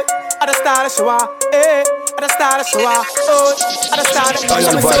 oh, I the start of show, hey, I the start of show, oh, I the start of show.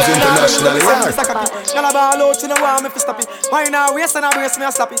 Lion Vibes International, yeah. Y'all ball out, you know want me to stop it. Why now, waist and I brace me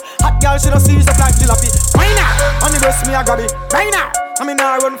a stop it. Hot girl, she don't see you like jalopy. Why now, on the breast me a grab it. Why now, I mean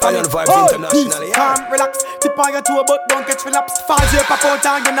I run for Lion it. Vibes International, yeah. Calm, relax, tip on your toe, but don't catch relapse. Fall here, pop out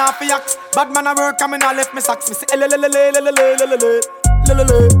and you not for yaks. Bad man a work, I mean I left me socks. Me say tip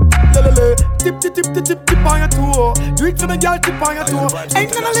on your toe. Do it to me, girl, tip on your toe. Ain't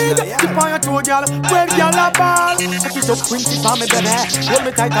gonna leave, tip on your toe, girl. Well, girl, a ball. Take it up, queen, tip on me, baby. Hold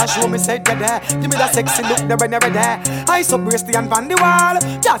me tight and show me, say, dada. Give me that sexy look, never there. I so breasty and van the wall.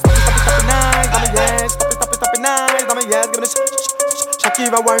 Just stop it nice, I'm a yes. Stop it nice, I'm a yes. Give me the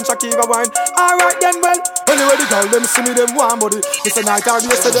Shakira wine. Alright then, well. Anyway, the girl, them see me, them one body. It's a night, I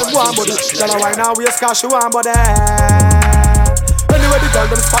say them one body. Girl, I wine now, we a scash, one body. Anyway, the girl,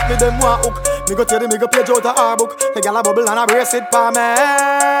 them spot me, them one hook. Me go tear the me go page out of our book. The gal a bubble and a brace it for me.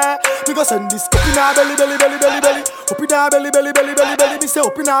 Me go send this up in our belly, belly, belly, belly, belly. Up in our belly, belly, belly, belly, belly. Me say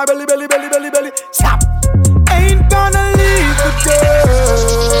up in our belly, belly, belly, belly, belly. Stop. Ain't gonna leave the girl.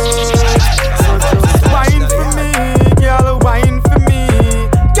 So just wine for me, girl, wine for me.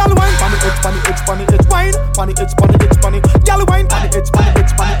 Girl, wine funny, it's funny, it's funny, it's wine. Funny, it's funny, it's funny. Girl, wine funny, it's funny,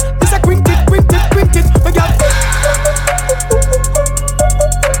 it's funny. It's a quint it, quint it, quint it. My girl.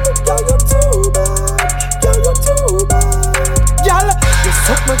 Girl, you're too bad. Girl, you're too bad. Girl, you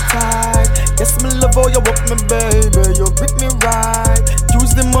suck me tight. Yes, me love how you walk me, baby. You grip me right.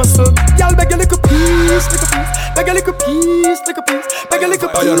 Use the muscle. Y'all beg a little piece, little piece. Beg a little piece, little piece. Beg a little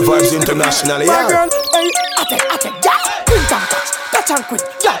piece. Iron Vibes International, yeah. My girl, hey, ate, yeah. Quint and catch and quint.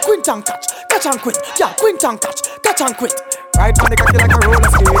 Yeah, quint and catch and quint. Yeah, quint and catch and quint. Right on the cocky like a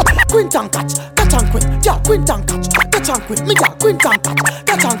roller skate. Quint and catch and quint. Yeah, quint and catch and quint. Me yeah, quint and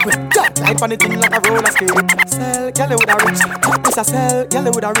catch and quint. Yeah, right on the thing like a roller skate. Sell, gyal with a rich. Cuteness a sell,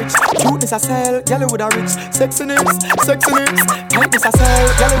 gyal with a rich. Cuteness a sell, gyal with a rich. Sexiness. Tightness a sell,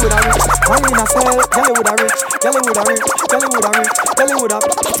 gyal with a rich. Wine a sell, gyal with a rich. Gyal with a rich. Gyal with a rich. Gyal with a.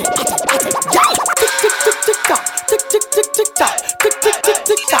 Gyal. Tick tick tick tick tock. Tick tick tick tick tock. Tick tick tick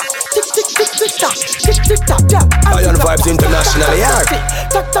tick tock. Tick tick tick tick tock. Tick tick tock. Yeah. Iron Vibes International, yeah.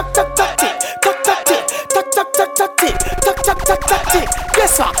 Tuck tuck tuck tuck tick. Tuck tuck tick. Tuck tuck tuck tuck tick. Tuck tuck tuck tuck tick.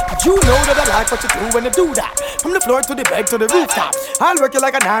 Guess what? You know that I like what you do when you do that. From the floor to the bed to the rooftop. I'll work you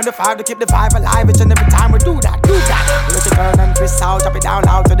like a 9 to 5 to keep the vibe alive each and every time we do that. Do that. Let you turn and twist out, drop it down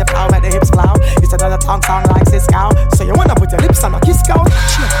loud to the flow, make the hips plow. It's another tongue sound like Cisco. So you wanna put your lips on a kiss cow?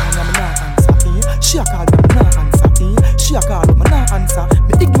 She a call me not answer me. She a call me not answer me. She a call me not answer.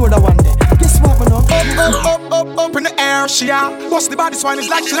 Me ignore the one day. Guess what me know? Up in the air, she a. What's the body swine is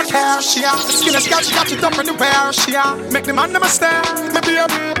like she don't care, she a. The skin is got it up in the wear, she a. Make the man never stare, maybe a.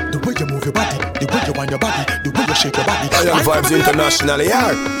 The way you move your body, the way you wind your body, the way you shake your body. Iron Vibes International,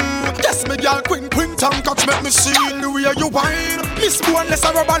 yeah. Yes, me girl, queen, tongue catch, make me see the way you whine. Miss boneless,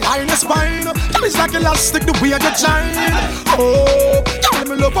 a rubber line, the spine. It's like elastic, the way you shine. Oh, girl,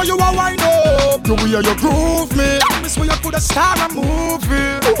 me love how you a wind up. The way you groove me. Miss where you could a star a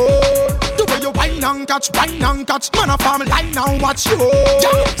movie. Oh, the way you whine and catch. Man, I farm line now, watch you.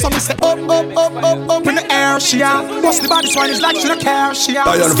 So me say up in the air, she a. What's the body swine is like she don't care, she a.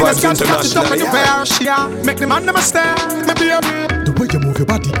 Iron Vibes International, yeah. She a. Make the man never stare, me baby. The way you move your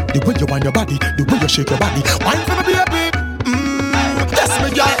body, the way you wind your body, the way you shake your body. Wine for me, baby. Yes, me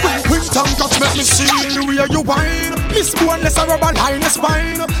girl, quick tongue touch, make me see the way you whine. Miss boneless, a rubber line, the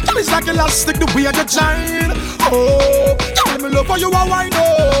spine. It's like elastic, the way you shine. Oh, girl, me love how you a wind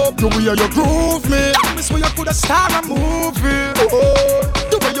up. The way you groove me. Miss where you could a star a movie. Oh,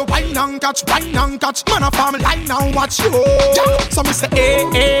 the way you whine and catch. Man, I farm line now, watch you. So me say,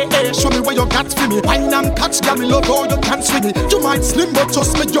 hey, show me what you got for me. Whine and catch, girl, me love how you dance with me. You might slim, but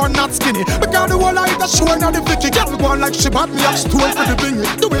trust me, you're not skinny. Because the whole life that's showing on the Vicky. Girl, go on like she bought me up stool for the bingy.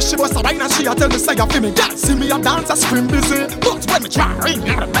 The way she was a wine and she a tell me say you feel me. Girl, see me a dance, I scream busy. But when me try ring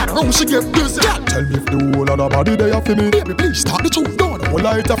out of bedroom, she get busy. Girl, tell me if the whole of the body they are for me. Baby, please start the truth, don't the whole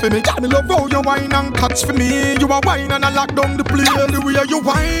light for me. Girl, me love how you wine and catch for me. You a wine and I lock down the play. The way you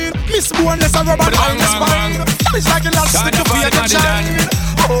wine, Miss boneless a rubber line the spine. It's like elastic to be a shine.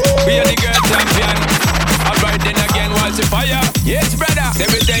 We are the girl champion. Alright then again, what's the fire? Yes, brother.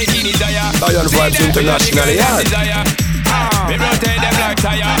 Every day he desire. Iron Vibes International, yeah. We rotate them like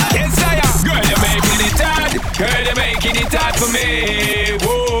tire. Yes, sire. Girl, you're making it hard. Girl, you're making it hard for me.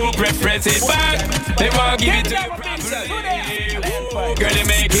 Whoa, press it back. They won't give it to you. Girl, you're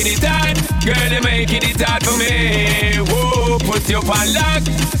making it hard. Girl, you're making it hard for me. Whoa, put you on lock.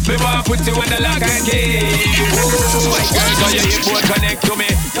 We want put you on the lock and key. Girl, so your hip bone connect to me.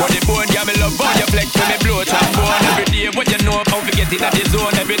 For the bone, yeah, me love how you flex to me. Blow trombone every day. What you know how to get in at the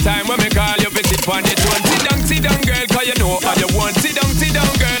zone. Every time when me call you, visit on the throne. Sit down, girl, cause you know how you want. Sit down,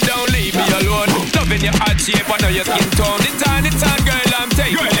 girl, don't leave me alone. Loving your hot shape, I know your skin tone. It's on, girl, I'm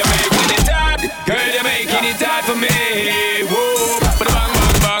taking. Girl, you're making it hard. Girl, you're making it hard for me. Whoa, but bang,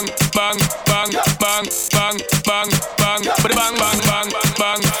 bang, bang, bang, bang, bang, bang, bang, but bang, bang, bang,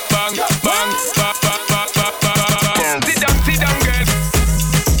 bang, bang, bang, bang. Sit down, girl.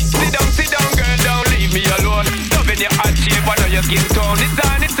 Sit down, girl, don't leave me alone. Loving your hot shape, I know your skin tone. It's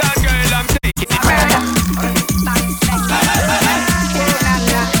on, girl, I'm taking it.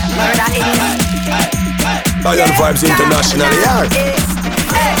 Iron Vibes International, yeah.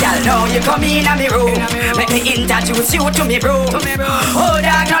 Girl, now you come in my room. Let me introduce you to me bro. Oh,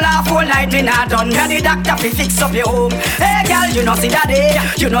 dog, no laugh all night. right, me not done. Me the doctor fi fix up your home. Hey girl, you know see that day,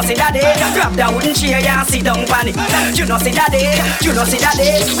 you know see that day. Grab that wooden chair and sit down pan it. You know see that day, you know see that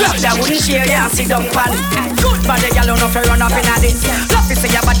day. Grab that wooden chair and sit down pan it. Good body, girl, you know fi run up inna this. Love to see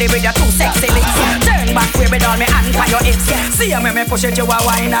your body with your two sexy lips. Turn back way with all me hand for your hips. See me push it, you a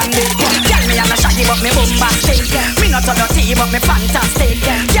wine and dip. Girl, me a no shaggy but me bombastic. Me not on the tea but me fantastic.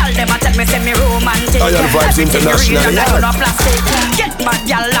 Girl, them a tell me say me romantic. Iron Vibes International, yeah. Plastic. Get mad,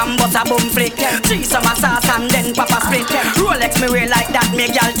 girl, and bust a boom flick. Three summer sauce and then papa split. Rolex me wear like that, me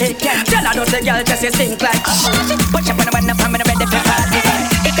girl take. Tell her don't the girl just you stink like. Push up on the window from the ready for party.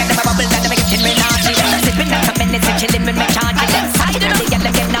 It got the bubble that make it me naughty. Sipping up some minutes and chilling with me charging. Them side of the girl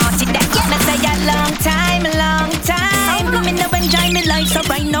get naughty. That me say a long time, long time. Me know enjoy me life, so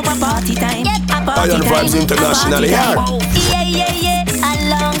right now a party time. Iron Vibes International, yeah. Yeah, yeah, yeah. A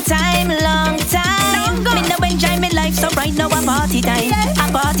long time, long time. Me know enjoy me life, so right now a party time. A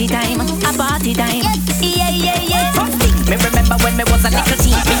party time, a party time. Yeah, yeah, yeah. First thing, me remember when me was a little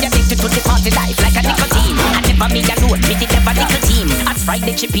teen. Me addicted to the party life like a nicotine. And never me alone, me did never little team. At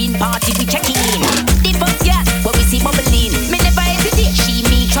Friday chipping party, we check in. The first girl, where we see bubbling. Me never hesitate, she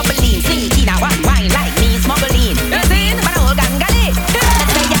me troubling. Fleeting a one wine like me smuggling. You see, but a whole gangali.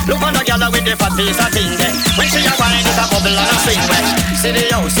 Look on the girl with the fat piece of thing there. When she a wine, it's a bubble and a swing way. See the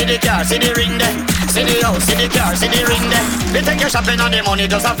house, see the car, see the ring there. See the house, see the car, see the ring there. They take your shopping and the money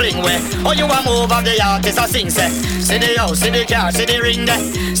just a fling way. Oh, you a move of the artist a sing say. See the house, see the car, see the ring there.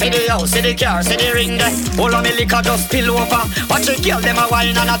 See the house, see the car, see the ring there. All of me liquor just spill over. Watch the girl them a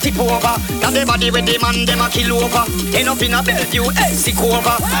wine and a tip over. Now the body with the man them a kill over. End up in a Bellevue, hey, sick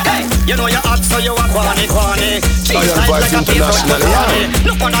over. Hey, you know you're hot so you a quani. Cheese tight like a piece of corny.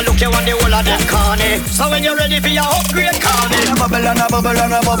 Look on a look you on the whole of them corny. So when you're ready for your upgrade corny. A bubble and a bubble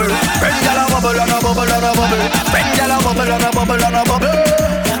and a bubble. Bring y'all a bubble and a bubble and a bubble. Bring y'all a bubble and a bubble and a bubble.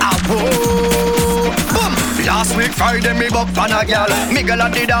 Boom! Last week Friday me buck pan a gal. Me girl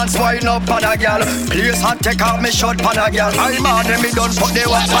at the dance wine up pan a gal. Place hot take off me short pan a gal. My man me done put the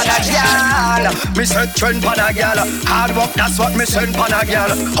work pan a gal. Me set trend pan a gal. Hard work that's what me send pan a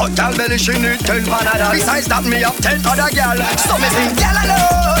gal. Hotel belly she need 10 pan a gal. Besides that me have 10 other gal. So me sing gal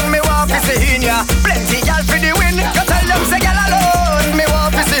alone. Me want to see in ya. Plenty gal for the win. Go tell them say gal alone. Me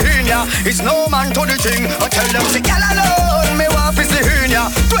want to see in ya. It's no man to the thing. I tell them say gal alone. Me want to see in ya.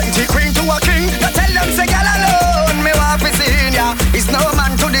 20 queen to a king. Go tell them say gal alone. Me want to see in ya. It's no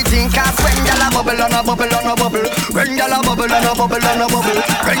man to the thing. Cause when gal a bubble and a bubble and a bubble. When gal a bubble and a bubble and a bubble.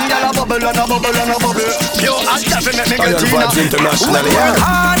 When gal a bubble and a bubble and a bubble. Yo, I definitely get it. We work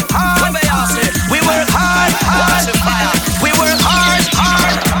hard, hard. We work hard, hard. We work hard,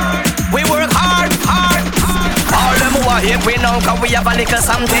 hard. We work hard, hard. All them who are here, we know cause we have a little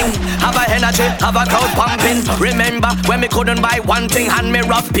something. Have a energy, have a crowd pumping. Remember when me couldn't buy one thing and me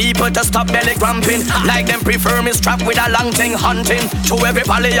rough people to stop belly cramping. Like them prefer me strapped with a long thing hunting through every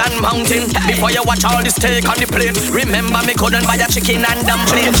valley and mountain. Before you watch all the steak on the plate, remember me couldn't buy a chicken and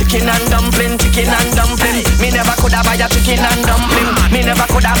dumpling. Chicken and dumpling, chicken and dumpling. Me never coulda buy a chicken and dumpling. Me never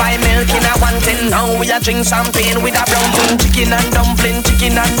coulda buy milk in a one tin. Now we a drink champagne with a brown tin. Chicken and dumpling,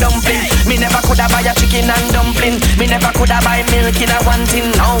 chicken and dumpling. Me never coulda buy a chicken and dumpling. Me never coulda buy milk in a one tin.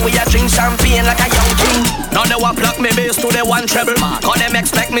 Now we a drink champagne like a young king. Now they want pluck me bass to the one treble. Cause them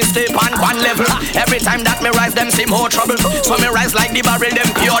expect me stay on one level. Every time that me rise them see more trouble. So me rise like the barrel them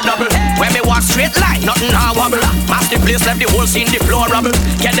pure double. When me walk straight line nothing now wobble. Mass the place left the whole scene deplorable.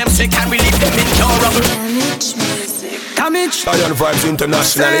 Get them sick and we leave them incurable. Damage. Iron Vibes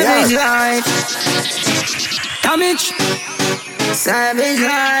International, yeah. Savage life. Damage. Savage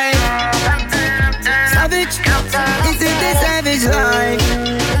life. Savage. This is the savage life.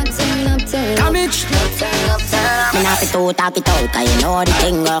 Damage. Me nah fi talk it out, cause you know the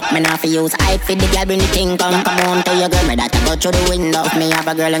thing up. Me nah fi use hype for the girl bring the thing come. Come on to your girl, me that I go through the window. If me have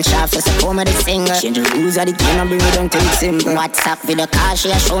a girl and shaft, just show me the singer. Change the rules of the game and bring me down to the simple. WhatsApp with the car,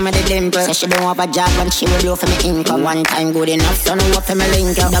 she a show me the dimple. Say she don't have a job and she will blow for me income. One time good enough, so no up for me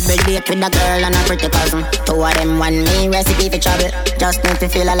link up. Double date with a girl and a pretty cousin. Two of them want me, recipe for trouble. Just need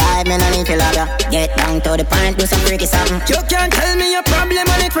to feel alive, me no need to love ya. Get down to the point, do some freaky something. You can't tell me your problem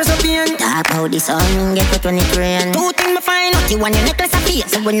and it was a pain. Talk about the sun, get it when it rain. Two things me find out, you want your necklace of feet.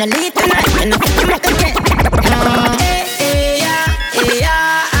 So when you leave tonight, you know come up again.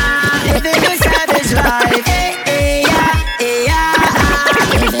 Living the savage life.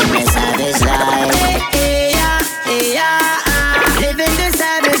 Living the savage life. Living the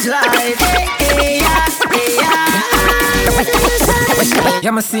savage life. Yeah,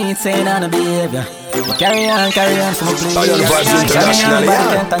 my seat saying on the behavior. But carry on, so my play. Iron Vibes International,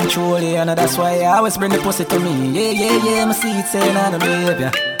 yeah. And truly, and that's why I always bring the pussy to me. Yeah, my seat saying on the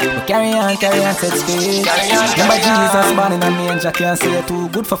behavior. But carry on, set speed. Remember Jesus born in a manger, can't say it too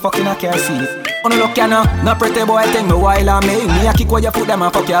good for fucking a car seat. Oh no look ya no pretty boy think me while I make me a kick where you foot them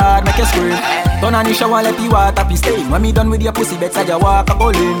and fuck your hard, make you scream. Turn on the shower, let the water be stain. When me done with your pussy, better you walk a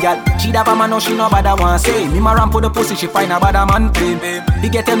bowling, girl. She da man, no she no bad I want say. Me ma ramp for the pussy, she find a bad a man pain. He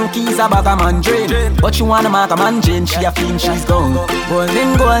get a new keys, a bag a man drain. But she wanna mark a man Jane, she a fiend, she's gone.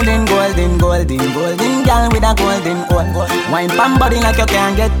 Golden, golden, golden, golden, golden girl with a golden gold. Wine pan body like you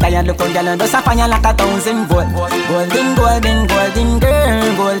can't get tired. Look on girl and just a fire like 1,000 volt. Golden, golden, golden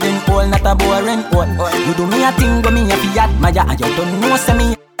girl, golden gold, not a boring gold. You do me a thing, but me a fi admire, and you don't know say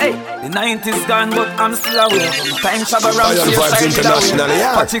me. Hey, the 90s gone, but I'm still away. Time travel around to your side internationally,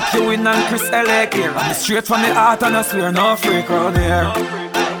 yeah. Patrick Ewing and Chris Elec here. I'm straight from the heart and I swear no freak round here.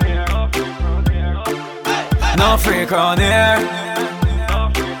 No freak round here.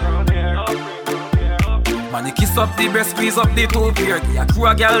 Man, you kiss up the breast, squeeze up the two beer. Give a crew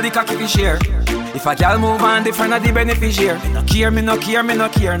a girl the cocky fi share. If a girl move on, the friend of the beneficiary. Me no care, me no care, me no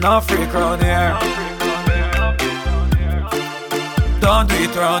care. No freak round here. Don't do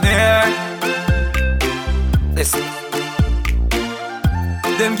it round here. Listen.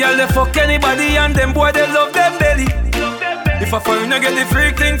 Them girl they fuck anybody and them boy they love them belly. If a foreigner get the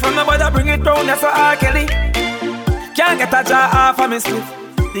freak thing from nobody, bring it round, that's what R. Kelly. Can't get a jar off of me slip.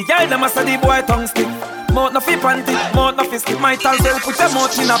 The girl them must have the boy tongue stick. Mouth no fi panty, mouth no fi slip. Might as well put your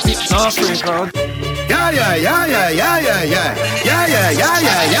mouth in a pit. No freak round. Yeah, yeah, yeah, yeah, yeah, yeah, yeah. Yeah, yeah, yeah,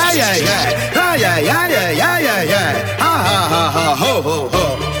 yeah, yeah, yeah, yeah. Yeah, yeah, yeah, yeah, yeah, yeah. Ha, ha, ha, ha, ho, ho,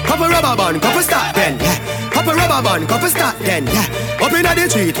 ho. Couple rubber band, couple start then, yeah. Couple rubber band, couple start then, yeah. Up inna the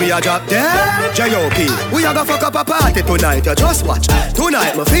street, we a drop dead. J.O.P. We a go fuck up a party tonight, you just watch.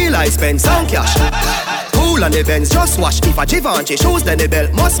 Tonight, me feel I spend some cash. Cool on the Benz, just wash. If a Givenchy shoes, then the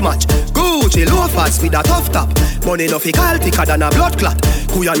belt must match. Gucci loafers with a tough top. Money no fi call thicker than a blood clot.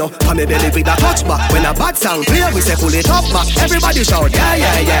 Kuya no, pa me belly with a touchback. When a bad sound play, we say pull it up back. Everybody shout, yeah,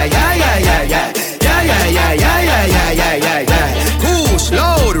 yeah, yeah, yeah, yeah, yeah, yeah. Yeah, yeah, yeah, yeah, yeah, yeah, yeah, yeah, yeah. Push,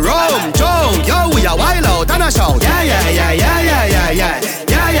 load, rum, jump. Yo, we a wild out and a shout. Yeah, yeah, yeah, yeah, yeah, yeah, yeah.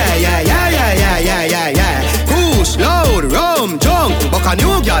 Yeah, yeah, yeah, yeah, yeah, yeah, yeah, yeah, yeah. Push, load, rum, jump. Buck a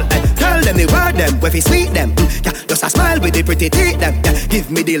new girl, tell them the word them, where fi sweet them. Yeah, just a smile with the pretty teeth them. Yeah, give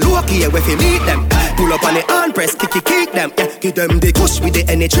me the look here, where fi meet them. Pull up on the hand press, kick them. Yeah, give them the kush with the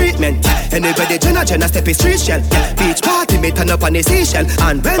any treatment. Anybody Jenna step is street shell. Yeah, beach party me turn up on the seashell.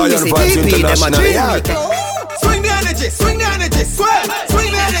 And when we see TV, them a dream. Swing the energy, swing the energy, sway.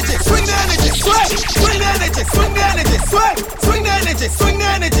 Swing the energy, swing the energy, sway. Swing the energy, swing the energy, sway. Swing the energy, swing the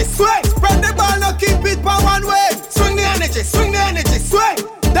energy, sway. Spread the ball, no keep it by one way. Swing the energy, sway.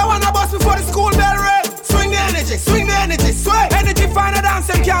 That one a bust before the school bell ring. Swing the energy, sway. Energy find a dance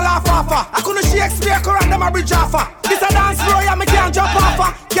and can't laugh off. I couldn't Shakespeare, correct them a bridge offer. This a dance floor, yeah, me can't jump off.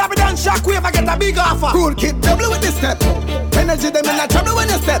 Yeah, me done shockwave, I get a big offer. Cool kid, double with the step. Energy them in a trouble when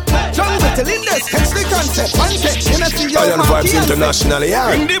you step. Jungle till in this, catch the concept. One check, you know see your Vibes internationally, yeah.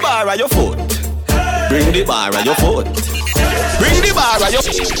 Bring the bar at your foot. Bring the bar at your foot. Bring the bar at your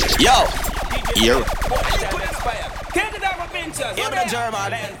foot. Yo, here.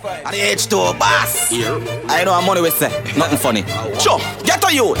 And the H2 boss. Here. I know how money we say. Nothing funny. Sure, get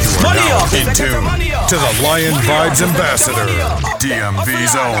to you. Money up. In tune to the Lion Vibes Ambassador,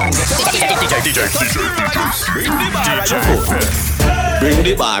 DMV's own DJ FIF. Bring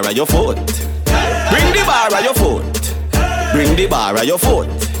the bar at your foot. Bring the bar at your foot. Bring the bar at your foot.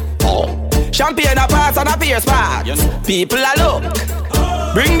 Oh. Champagne a pass and a pierce pass. People a look.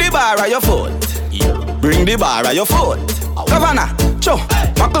 Bring the bar at your foot. Bring the bar at your foot. Governor, cho,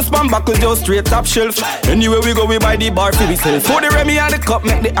 buckle spam, buckle just straight top shelf. Anywhere we go, we buy the bar for we sell. For the Remy and the cup,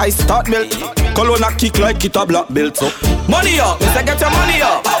 make the ice start melt. Cologne a kick like it a black belt up. Money up, me say get your money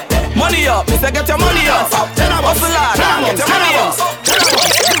up. Money up, me say get your money up. Hustle hard, get your money up.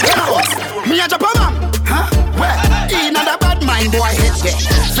 Me a jump a man, huh? Well, in a bad mind boy head there.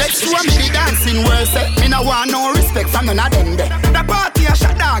 Vex you and me the dancing worse. Me no want no respect from none of them there. The party a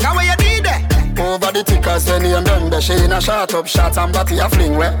shot dog, how you did there? Over the tickers when you done there. She in a shot up shot and body a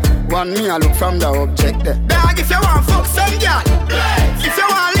fling where. One me a look from the object there. Dog, if you want fuck some girl, if you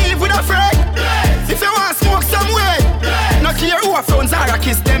want live with a friend, if you want smoke some way, no care who a phones are a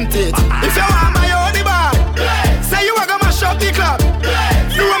kiss them teeth. If you want my own the bar, say you a go mash up the club.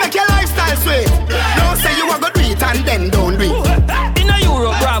 You wanna make your lifestyle sweet. Don't say you a go do it and then don't do it. In a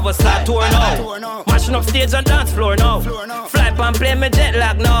Europe, Bravo start tour now. Mashing up stage and dance floor now. Fly and play me jet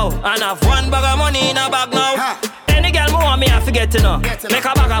lag now. And have one bag of money in a bag now. Any girl more me I forget to know. Make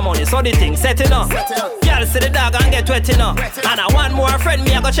a bag of money, so the thing set it up. Girl see the dog and get wet enough. And I want more friend,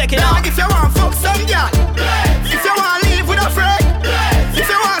 me I go check it out. If you want fuck some girl, if you want live with a friend, if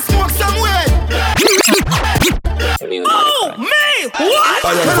you want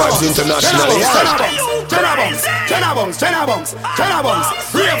Lion Vibes International, yeah. Jenna Bunks,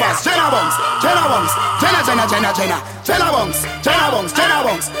 Ravers, Jenna Bunks,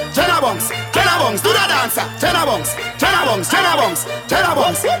 do the dancer, Jenna Bunks.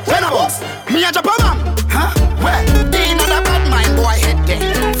 Me a Japan, huh? Where? In a bad mind boy head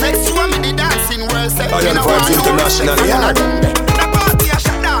there. Flex you and me the dancing world say. Lion Vibes International, yeah. The party a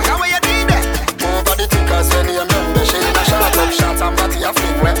shut down, how you did it? Over the tickers when you remember, she in a shot up shot and party a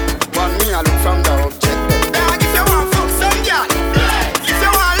flip wet. One me a look from the object. Dog if you want fuck some girl, if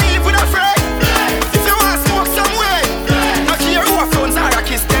you want live with a friend, if you want smoke some way, no care who a phones are a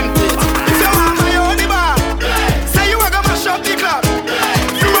kiss them teeth. If you want high on the bar, say you a go mash up the club.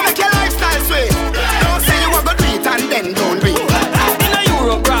 You wanna make your lifestyle sweet. Don't say you a go do it and then don't do it. In a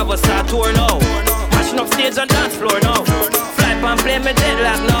Europe Bravo start tour now. Mashing up stage and dance floor now. Fly and play me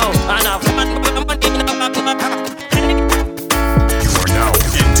deadlock now. And I've You are now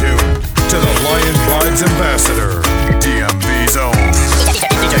in tune to the Lion Vibes Ambassador, DMV Zone.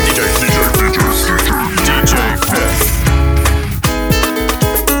 DJ Fif.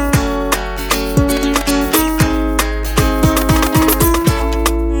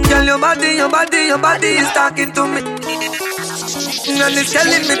 Girl, your body is talking to me. And it's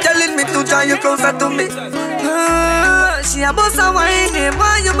telling me to draw you closer to me. She a boss a whining,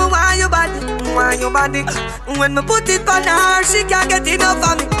 why your body? When me put it on her, she can't get enough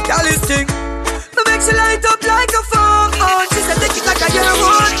of me. Girl, is thing, me make she light up like a phone. She said take it like a year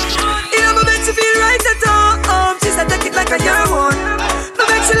one. You know me make she feel right at home. She said take it like a year one. Me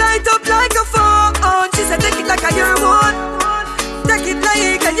make she light up like a phone. She said take it like a year one. Take it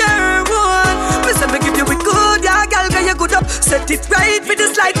like a year one. Me say me give you it good, yeah, girl, get you good up. Set it right for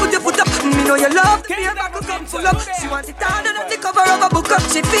the slide, put your foot up. Me know you love, can you back come full up. She want it hard and the cover of a book up.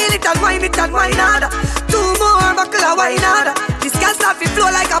 She feel it and wine harder. Two more buckle of wine harder. This girl start to flow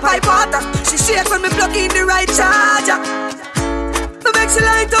like a pipe water. She shake when me plug in the right charger. Me make she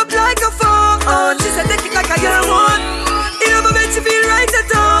light up like a phone. She said take it like a year one. You know me make she feel right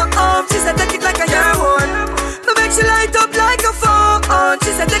at home. She said take it like a year one. Me make she light up like a phone.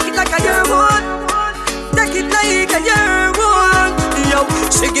 She said take it like a year one. Take it like a year one. Yo,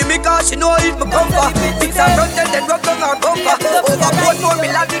 she give me cause she know it me come for. Fix her front and then rub down her bumper. Overboard more me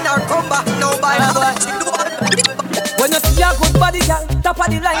land in her comber. No by she do when you see a good body, girl, top of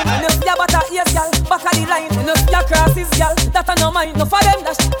the line. When you see a butter ears, girl, back of the line. When you see a crosses, girl, that a no mind. No for them,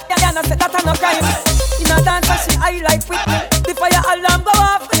 that yeah, no say that a no crime. In a dance, she highlight with me. The fire alarm go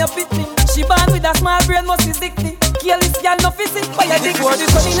off when you fit me. She born with a small brain, must be sickly. Careless girl, no physics, fire dick. For the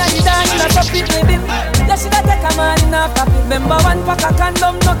sun in the dance, not a fit me bill. Yeah, she da take a man in a copy. Remember one pack of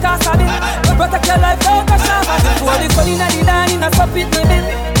condom, no cost a bill. Protect your life, don't go sharp. For the sun in the dance, not a fit me bill.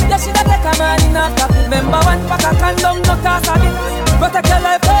 Yeah, she da take a man in a copy. Remember one pack of condom, no cost a bill. Protect your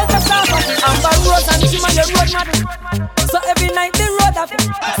life, don't go sharp. Amber Rose and Jim on the road, madam. So every night the road up.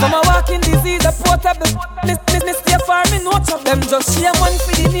 Some are walking disease, a portable. Miss stay far, me no chop. Them just share one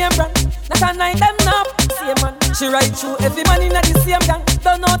for the name brand. Not a night them nap. Same man. She ride through every man in the same gang.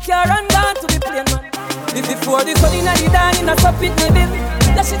 Don't know care and gone to the plane man. Before the sun in the dawn in a sup it me bill.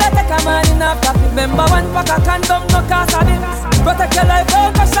 Yeah, she da take a man in a copy. Remember one pack of condom, no cost a bill. Protect your life,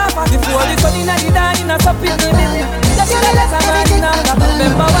 don't go sharp. Before the sun in the dawn in a sup it me bill. Yeah, she da take a man in a copy.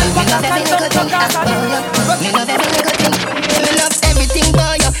 Remember one pack of condom, no cost a bill. Me love every little thing. Me love everything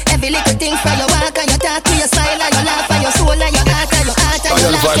boy. Every little thing from your walk and your talk to your smile and your laugh and your soul and your heart and your heart and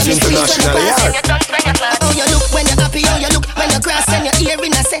your laugh. Lion Vibes International, yeah. How you look when you're happy, how you look when you cross and your ear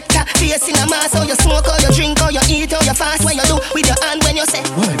in a sector, face in a mask, how you smoke, how you drink, how you eat, how you fast, what you do with your hand when you say,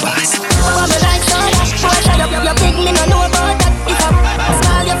 boy, boss. Oh, me like soda, boy, shut up, you big, me no know about that. If I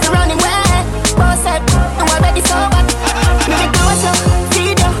smile, you feel running away. Boy said, you already so bad. Me make you watch you,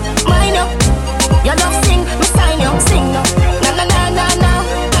 feed you, mind you. You love sing, me sign you, sing no. Na na na na na,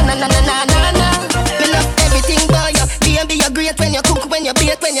 na na na na na na. Me love everything boy, baby, you're great when you cook, when you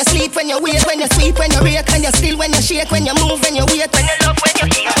bake, when you sleep, when you wait, when you sweep, when you rake, and you still, when you shake, when you move, when you wait, when you love, when you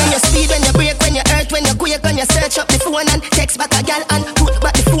eat, when you speed, when you break, when you hurt, when you quake, when you search up the phone and text back a gal and put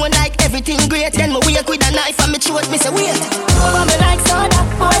back the phone like everything great. Then me wake with a knife and me throat, me say wait. Oh, me like soda,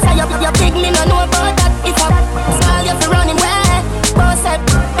 boy say you big, me no know about that. If I smile, you feel running away. Boy said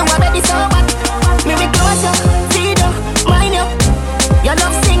you already so bad. Me with close you, feed you, mind you. You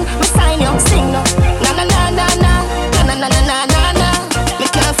love sing, me sign you, sing no. Na na na na na, na na na na na na. Me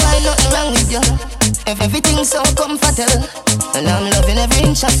can't find nothing wrong with you. Everything's so comfortable, and I'm loving every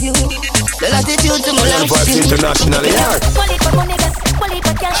inch of you. The attitude to my Lion Vibes International, yeah. Quality for money, quality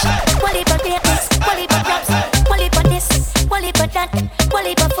for cash, quality for papers, quality for props, quality for this, quality for that,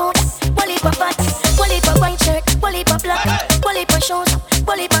 quality for food, quality for fat, quality for white shirt, quality for black, quality for shoes,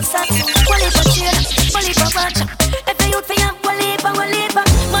 quality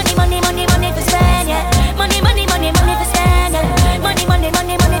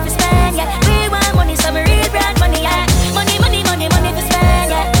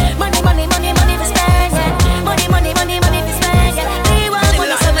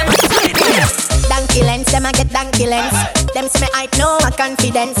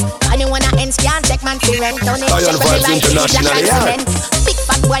confidence. Anyone a ends can't check man for rent. Don't it Lion check when Vibes me like International, yeah. cement. Big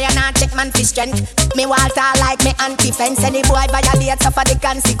fat boy and not check man for strength. Me Walter like me anti-fence. Any boy violate suffer the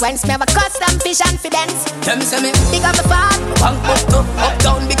consequence. Me have a custom fish and fidence. Them say me big up my fan. Bang up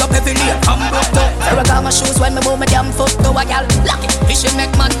down, big up every lane. I'm broke up. I got my shoes when me move my damn foot to a gal. Lock it. Fishing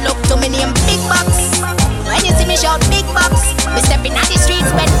make man look to me name Big Box. When you see me shout Big Box, me stepping on the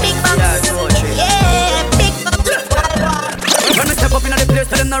streets when Big Box. Yeah, Big Box. When me step up in the place,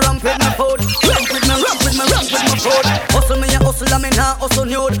 tell them no ramp with my food. Ramp with my food. Hustle me a hustle, and me nah hustle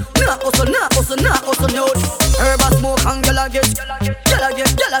nude. Nah hustle nude. Herb a smoke and gyal a get.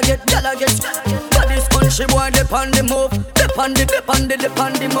 But this country boy dep on the move. Dep on the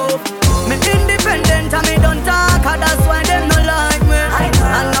move. Me independent and me don't talk, and that's why them no like me.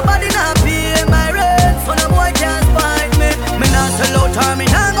 And nobody nah pay my rent, so no boy can't spite me. Me nah sell out or me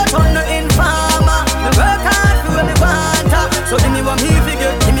nah go turn no informer. Me work hard for what me want. So give me what me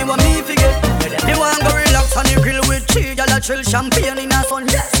figure. Me want go relax on the grill with cheese, gyal a chill champagne in a sun.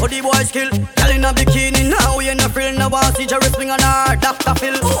 So the boy skill, gyal in a bikini now we in a frill. Now I see Jerry swing on her Dr.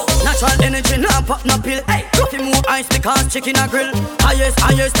 Phil. Natural energy now pop no pill. Coffee more ice because chicken a grill. Highest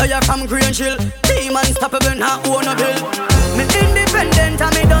tire from Green Chill. Team unstoppable now own a bill. Me independent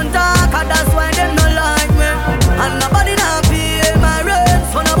and me don't talk, and that's why them no like me. And nobody now pay my rent,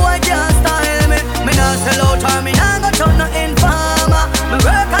 so no boy can't style me. Me nah sell out or me nah go turn no informer. Me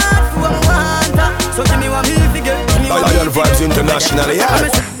work hard for what me want. So give me what me figure. Lion Vibes International, yeah.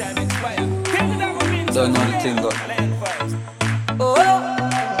 Don't know the thing, go.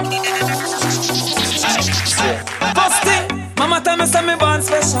 First thing, mama tell me say me born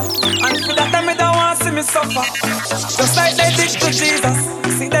special, and for that time me don't want see me suffer. Just like they did to Jesus,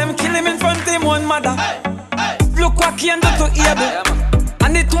 see them kill him in front of him one mother. Look what he do to Abel,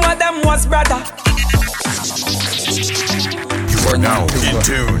 and the two of them was brother. You are now in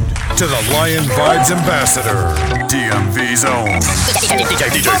tune to the Lion Vibes Ambassador, DMV's own.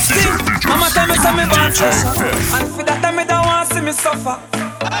 Mama tell me say me born special, and for that time me don't want see me suffer.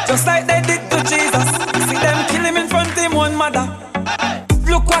 Just like they did to Jesus, see them kill him in front of him one mother.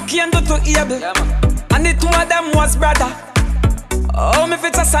 Look what he do to Abel, and the two of them was brother. Oh, me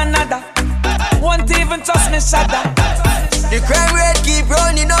fit just another, won't even trust me shudder. The crime rate keep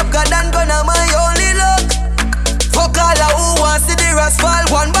running up, God and gonna my only luck. Fuck all of who wants to the rascal.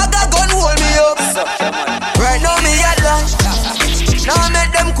 One bag of gun hold me up. Right now me at lunch. Now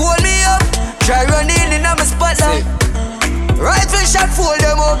make them call me up. Try running in on my spotlight. Rifle shot fold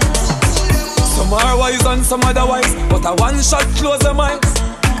them up. Some are wise and some otherwise, but a one shot close them eyes.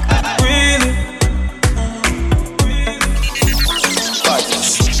 Really?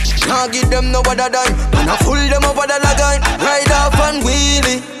 Now give them no other dime, and I pull them over the line. Ride off and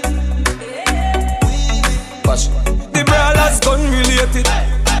wheelie. The brawlers gun related,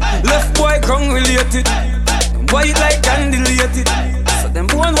 left boy gun related, white like candy related, so them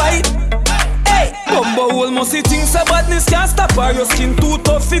born white. Hey, Bumbo almost see things so badness can't stop her. Your skin too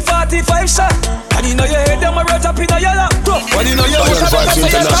tough for 45 shot. And you know your head them a right up in your lap. And you know your water better say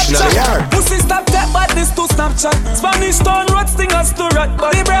you stop chat. Pussy stop that badness to Snapchat. Spanish stone road stingers to rat.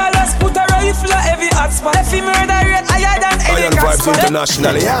 But the brawlers put a rifle at every hot spot. If he murder rate higher than any gas spot. Lion Vibes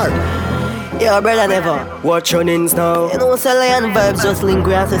International, yeah. Yo, brother, never. Watch your nins now. You know, say Lion Vibes just link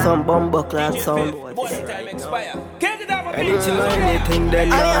grass with some bumbo clad sound. Anything or anything,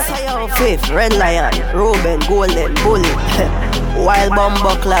 then I say yo, Fif, Red Lion, Ruben, Golden, Bully, Wild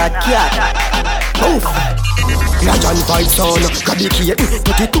bumbo clad cat. Oof. Lion Vibes sound, grab the key,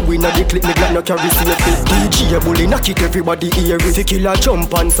 32 in the clip, me glad no carry safety. DJ Bully knock it, everybody hear it. If you kill a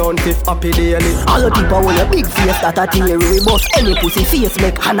jump and sound, Fif happy daily. All the people with a big face that a theory. We bust any pussy face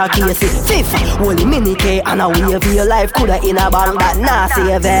make Hannah case it. Fif, only mini K and a wave your life coulda in a bang that nah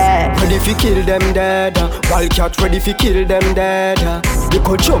save it. Ready fi kill them dead, Wildcat ready fi kill them dead. You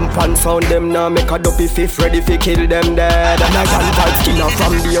could jump and sound them now, make a dopey Fif ready fi kill them dead. Lion Vibes killer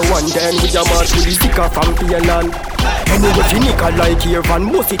from day one, then we a march with the sticker from P&N. Anyway, fi nickel like here van,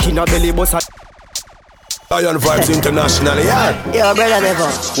 bust it in a belly bus. Lion Vibes International, yeah. Yo, brother,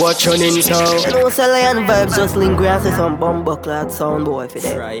 never. Watch your nins now. You know, say Lion Vibes just link grass with some bumbo clad sound boy for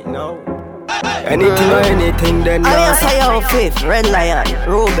them. Right now. Anything or anything, then I say yo, Fif, Red Lion,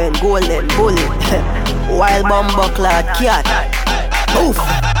 Ruben, Golden, Bully, Wild bumbo clad cat. Oof.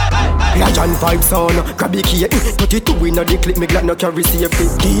 Lion vibe sound, grab the key. 32 in the clip, me glad no carry safety.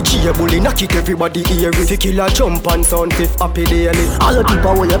 DJ bully, knock it, everybody hear it. Fi kill a jump and sound, Fif happy daily. All the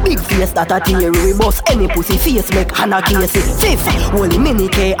people with a big face that a theory. We bust any pussy face, make Hannah case it. Fif, only mini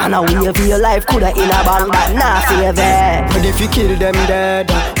K and a wave your life coulda in a bank that nah save it. Ready fi kill them dead,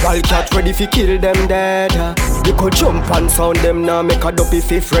 Wildcat ready fi kill them dead. You could jump and sound them now, make a dopey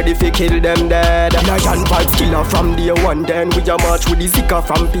Fif ready fi kill them dead. Lion vibes killer from day one, then we a march with the Zika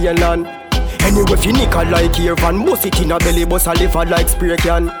from P&Land. Anyway, if you nick a like here van, bust it in a belly, bust a liver like spray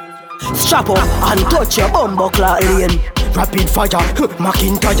can. Strap up and touch your bumbo clock lane. Rapid fire,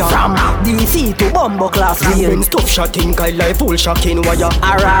 McIntyre. From DC to bumbo class lane. When stuff shotting, guy like full shocking wire.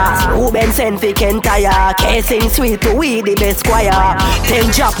 Arras, Ruben send fi Kentire. Casing sweet to we the best choir.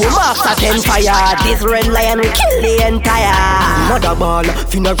 10 jump, master 10 fire. This red lion will kill the entire. Mother ball,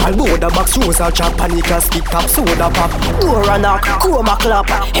 funeral border box, rose a chop, panic a stick top, soda pop. Door a knock, chroma clap.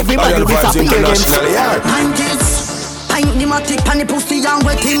 Everybody disappear them. 90s. Pint the matic, pan the pussy and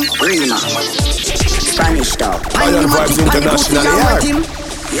wet him. Rima, Spanish dog. Pint the matic, pan the pussy and wet him.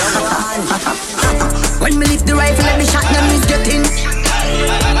 When me lift the rifle, let me shot them is getting.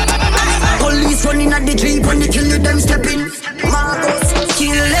 Police running at the jeep, when they kill you, them stepping. Marcos,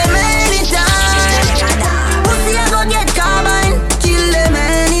 kill them anytime. Pussy I go get carbine. Kill them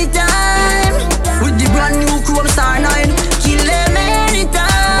anytime. With the brand new Chrome Star 9. Kill them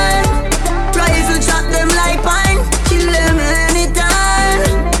anytime. Rifle shot them like pine. Kill them anytime.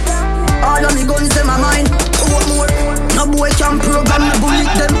 All of me guns in my mind. What more? No boy can program me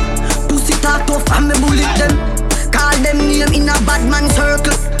bullet them. Pussy talk tough and me bullet them. Call them name in a bad man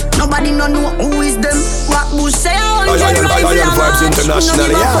circle. Nobody no know who is them. What Bush say? Lion Vibes International,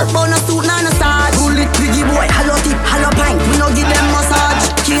 yeah. Burn a suit, none a start. Bullet piggy boy, hello tip, hello pint. We no give them massage.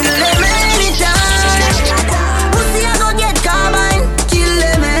 Kill them anytime. Pussy I go get carbine. Kill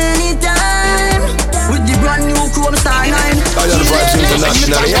them anytime. With the brand new Chrome Star 9. Lion Vibes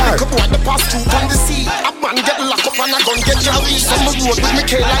International, yeah. The past two on the sea. A man get locked up and a gun get carried. On the road with me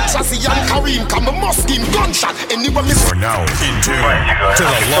K like Chazzy and Kareem. Come a must give gunshot. Anyone miss. We're now in tune to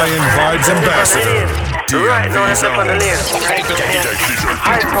the Lion Vibes Ambassador. Right, now it's up on the lane.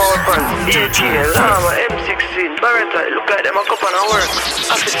 High power front, DJ, Lama, M16, Barretta. Look at them, a couple of work.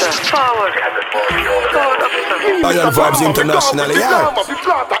 Officer, forward. Forward, officer. Lion Vibes International, yeah.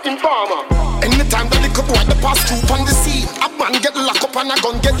 Anytime that little boy the past two on the sea. A man get locked up and a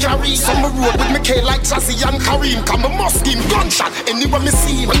gun get carried. On the road with me K like Chazzy and Kareem. Come a must give gunshot. Anywhere me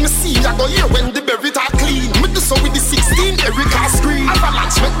see, when me see, I go here when the berry are clean. Me do so with the 16, Erica scream.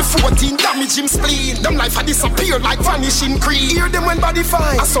 Avalanche make me 14, damage him spleen. Them life a disappear like vanishing creed. Hear them when body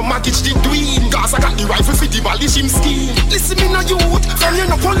fine, I saw Magich did dwin. Cause I got the rifle for demolish him scheme. Listen me no youth, from you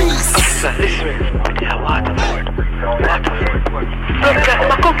no police. Officer, listen me. Yeah, Waterford. Look,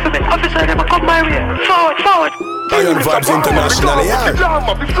 them a come for me. Officer, them a come my way. Forward. Lion Vibes International, yeah.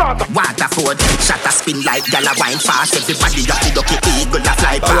 Waterford, shot a spin like gala wine fast. Everybody got the ducky eagle a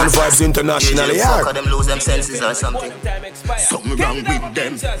fly past. Lion Vibes International, yeah. Them lose themselves or something. Something wrong with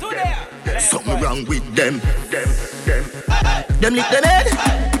them. Something wrong with them. Them lick them head.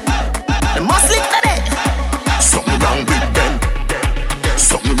 Them must lick them head. Something wrong with them.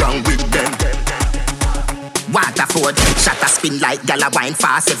 Something wrong with them. Waterford, shot a spin like gala wine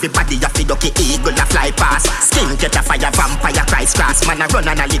fast. Everybody a fi ducky eagle a fly past. Skin get a fire, vampire Christ cross. Man a run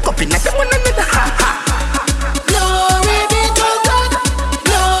and a lick up in like one another. Ha ha. Glory be to God,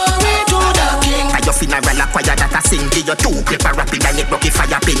 glory to the King. At your funeral a choir that a sing. Give you two clip a rapid and it rocky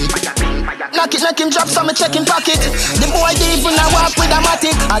fire pin. Knock it, make him drop some, me check him pocket. The boy did even a walk with a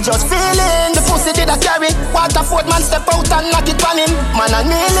matic. I just feeling the pussy did a carry. Waterford man step out and knock it on him. Man a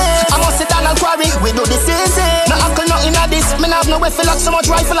kneeling, I must sit down and quarry. We do this easy, no uncle nothing of this. Me have no way feel like so much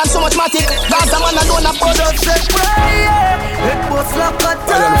rifle and so much matic. Gaza man a don't have powder. Set fire, it was like a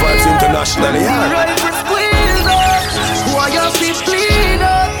time. Lion Vibes International, yeah. Rifle squeeze up, why you feel clean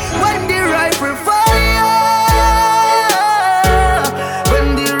up when the rifle fire.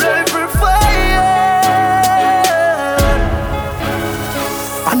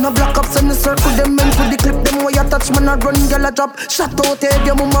 And a black ups in the circle, them men for the clip, them way I touch, man I run, girl a drop. Shot out here,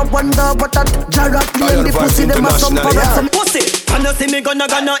 your mama wonder what that Jarrah playing the pussy, them a some parrots. Pussy, and you see me gonna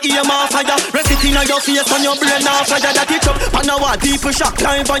aim a fire. Rest it in your face and your brain now fire. That it up, and now what people shock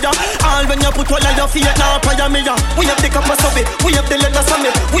line fire. All when you put all of your feet now fire me ya. We have the cup of summit, we have the leather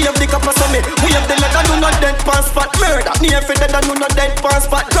summit, we have the cup of summit, we have the leather do not dead pass fat murder. Near for dead and do not dead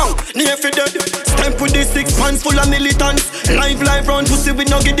pass fat drunk. Near for dead, stamp with the 6 Pants full of militants. Live round pussy we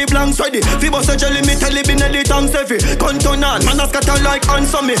no get the blanks ready. Fi bust a jelly me tell it in the tanks heavy. Contour on, man a scatter like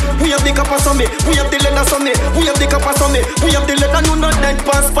ants on me. We have the copper on me, we have the leather on me. We have the copper on me, we have the leather. No not dead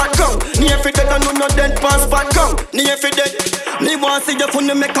pass fat ground. Near fi dead and no not dead pass fat ground. Near fi dead. Me want see you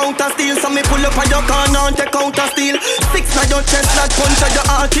funny me counter steal. So me pull up on your corner and take counter steal. Six na your chest like punch at your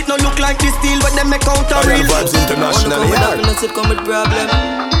heart. It no look like this steel, but them make counter real. Vibes international, yeah. Wanna come come with problem.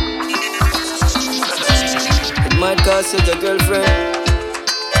 It might cost you your girlfriend.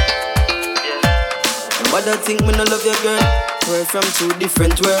 What I think when I love your girl. We're from two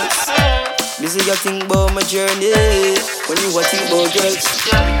different worlds. Busy you think about my journey. When you a think about girls.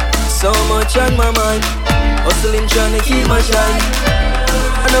 So much on my mind. Hustling trying to keep my shine.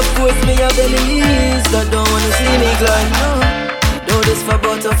 And of course me have enemies that don't wanna see me climb. Do this for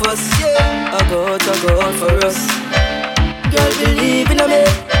both of us. I go out for us. Girl, believe in me.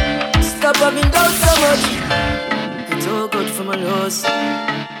 Stop having doubts so much. It's all good for my nose.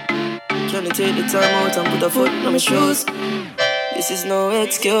 Can you take the time out and put a foot on my shoes? This is no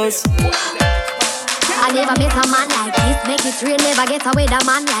excuse. I never met a man like this. Make it real, never get away with a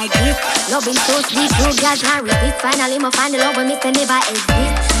man like this. Loving so sweet, true girl can't resist. Finally, me find the love when Mr. never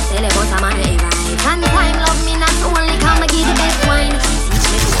exist. Tell about a man who right and time. Love me not only come and give the best wine. Teach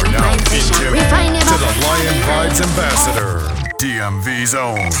me to be my session. Refine never. To the Lion Vibes Ambassador, DMV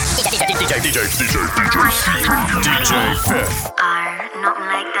Zone. DJ Fif. Nothing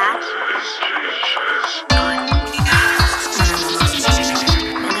like that.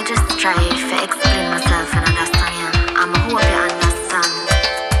 Let me just try to explain myself and understand you. I'm hope you understand.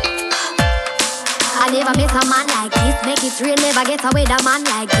 I never met a man like this. Make it real, never get away with a man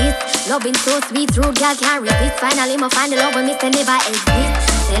like this. Loving so sweet, true girl can't resist. Finally, me find the love when Mr. never exist.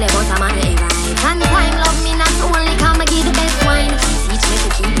 Tell about a man who right and time. Love me not only come and give the best wine. Teach me to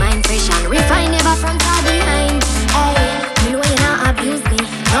keep mine fresh and refine, never front or behind. Hey, me know you not abuse me.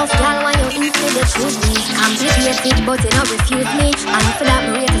 Enough girl when you instead you choose me. Complicated but you not refuse me. And for that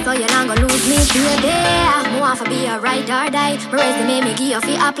me rate so you not gonna lose me. Baby, I want to be a ride or die. My resume me give you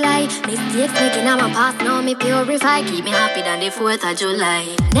fi apply. Mistakes making on my past now me purify. Keep me happy than the 4th of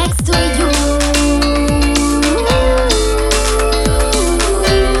July. Next to you.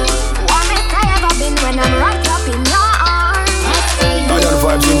 When I'm right up in your arms. Lion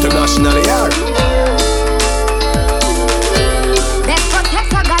Vibes International, yeah. Best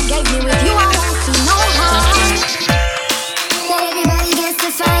protector God gave me with you, I won't see no harm. Not everybody gets to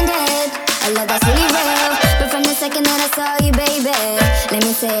find it. I love that's really real. But from the second that I saw you, baby, let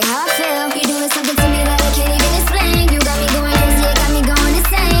me say how I feel. You're doing something to me that I can't even explain. You got me going crazy, you got me going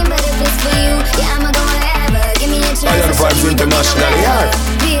insane. But if it's for you, yeah, I'ma go wherever. Give me a chance. Lion Vibes International, yeah.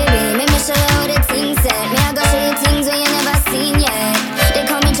 Baby, make me show you how the things set. Me I go show you things when you never seen yet. They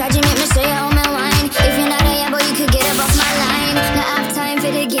call me charging, make me show you how my wine. If you're not a yeah, boy, you could get up off my line. Not have time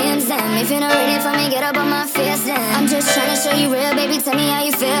for the games, then. If you're not ready for me, get up on my face, then. I'm just trying to show you real, baby, tell me how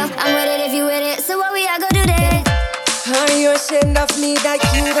you feel. I'm with it if you with it, so what we all go do today? Are you ashamed of me that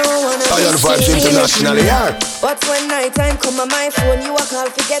you don't wanna Lion Vibes International, yeah. But when night time come on my phone, you a call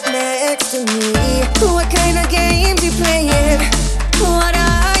to get next to me. What kind of game you playing? What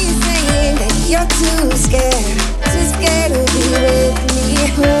are you saying? That you're too scared to be with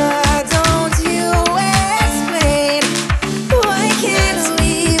me. Why don't you explain? Why can't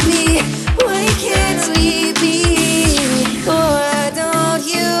we be? Why can't we be? Why don't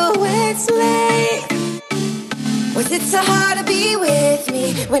you explain? Was it so hard to be with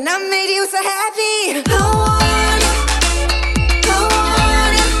me when I made you so happy? I wanna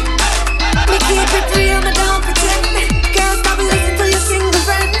we keep it real, but don't pretend. Girls, stop and listen to your single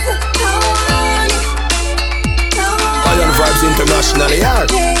friends. Lion Vibes International, yeah.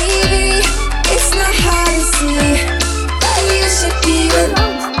 Baby, it's not hard to see that you should be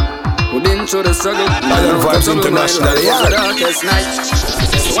alone. We've been through the struggle. Lion Vibes International, yeah. Darkest night.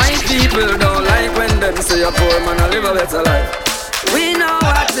 White people don't like when them say a poor man a live a better life. We know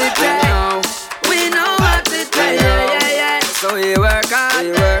what it takes. We know what it takes. Yeah. So we work hard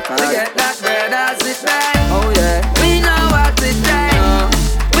to get that bread as it takes. Oh yeah. We know what it takes.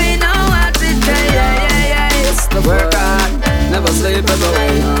 We know what it takes. Yeah. It's the work hard, never sleep ever.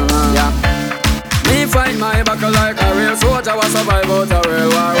 Yeah. Me fight my battle like a real soldier. Was survive out a real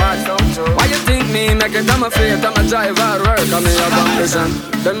war. Why you think me make it? I'm a faith, I'm a drive hard work. I'm in your ambition.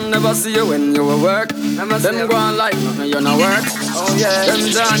 Them never see you when you work. Them go on like nothing, you no work. Oh yeah.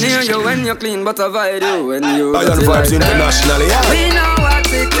 Them down near you when you clean, but avoid you when you. Lion Vibes International, yeah. We know what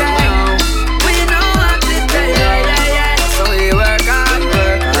it takes. We know what it takes. Yeah. So we work hard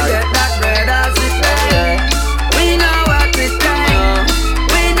to get that bread as it pays. We know what it takes.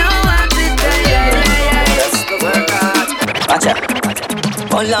 We know what it takes. Yeah.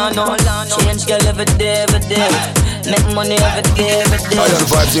 on. Change girl every day. Make money every day. Lion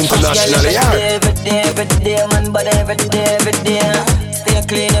Vibes International, yeah. Every day, man, but every day. Stay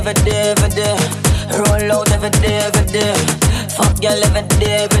clean every day. Roll out every day. Fuck girl every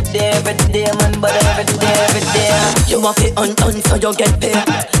day, man, but every day. You want it on, so you get paid.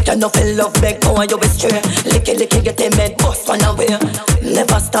 You know feel love back, go and you be straight. Licky, get a med, bust one away.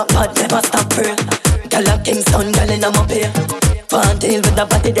 Never stop, but never stop pray. Girl a Kingston, girl in a pay. Panty with the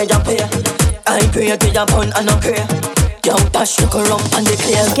body they jump here. I pray to your bun and no pray. Yo, dash you go rum and the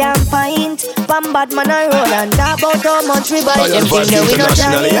clear. Can't find one bad man a roll and talk about how much we buy them thing that we no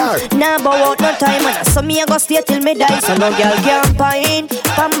time. Nah bow out no time and so me a go stay till me die. So no girl can't find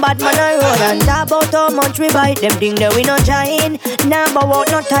one bad man a roll and talk about how much we buy them thing that we no join. Nah bow out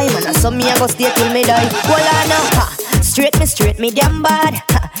no time and so me a go stay till me die. Well I know straight me damn bad.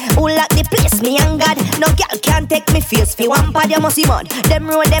 Who lock the place me and God. No girl can't take me face fi one pad you must see mud. Them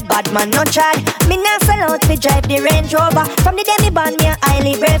roll the bad man no chad. Me nah sell out fi drive the Range Rover. From the day me born me a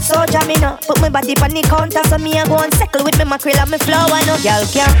highly brave soldier. Me no put my body on the counter. So me a go and settle with me mackerel and me flour. No girl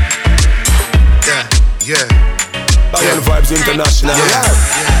can. Yeah. Lion Vibes International. Yeah.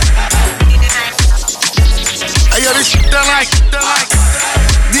 Hey yo, this shit done like.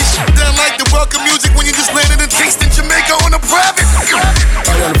 This shit done like the welcome music when you just landed in Kingston, Jamaica on a private.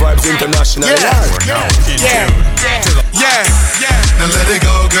 Lion Vibes International. Yeah. Now let it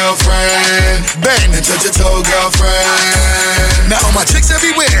go, girlfriend. Bang and touch your toe, girlfriend. Now all my chicks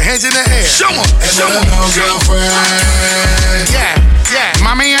everywhere, hands in the air. Show 'em. And let her know, girlfriend. Yeah.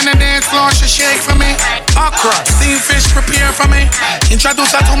 Mommy on the dance floor, she shake for me. Okra, steam fish, prepare for me.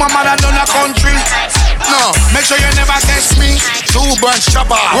 Introduce her to my mother down the country. No, make sure you never test me. 2 bunch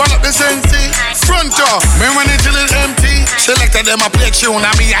chopper, roll up the NC. Front door, me when it till it's empty. Selected them a play tune,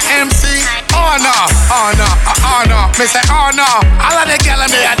 I be a MC. Oh no, me say oh no. All of the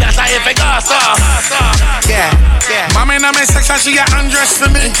girls me a dance like if it goes so. Yeah. Mommy in my section, she a undressed for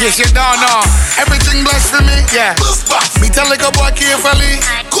me. In case you don't know, everything blessed for me. Yeah. Boof buff, me tell like a boy carefully.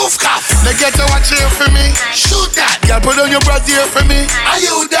 Goof cough, they get to watch here for me. Shoot that, girl put on your brassiere for me. Are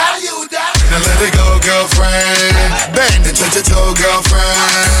you that? Now let it go, girlfriend. Bang and touch your toe,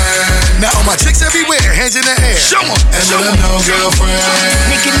 girlfriend. Now all my chicks everywhere, hands in the air. Show 'em. And let them know,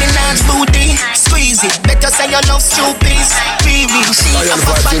 girlfriend. Nicki Minaj booty, squeeze it. Better say you love stupid. Baby, she a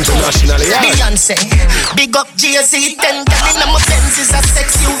fuck International, yeah. Beyonce, big up Jay-Z. 10 gal in my Benz is a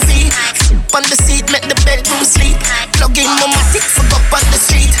sex UV. On the seat, make the bedroom sleep. Plug in my matic, fuck up on the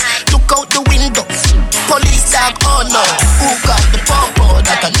street. Look out the window, police dog, oh no. Who got the pump,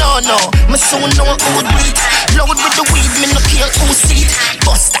 that a no. Me soon know who do it. Load with the weed, me no care who see it.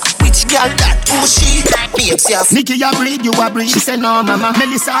 Bust that, which girl that, who she? Babes, yes. Nikki a breed, you a breed. She say no mama.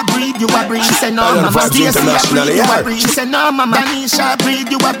 Melissa a breed, you a breed. She say no mama. Stacy a breed, you a breed. She say no mama. Danisha a breed,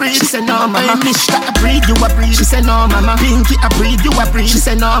 you a breed. She say no mama. Mishka a breed, you a breed. She say no mama. Pinky a breed, you a breed. She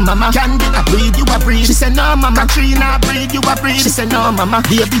say no mama. Candy a breed, you a breed. She say no mama. Katrina a breed, you a breed. She say no mama.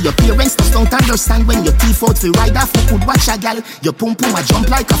 Baby, your parents just don't understand when your teeth out fi ride off. You could watch a gal. Your pum pum a jump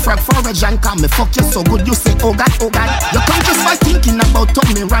like a frog for a jam. Come me fuck you so good, you say oh God. You come just by thinking about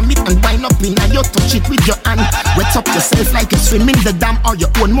tummy ram it and wind up in and you touch it with your hand. Wet up yourself like you swim in the dam or your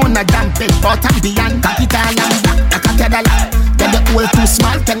own mona damn bed, but and beyond. Capital and back, like a kedala. Then the hole too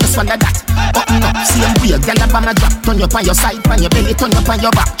small, can you swallow that? Button up, same way, gyal up on a drop. Turn you up on your side, on your belly, turn up on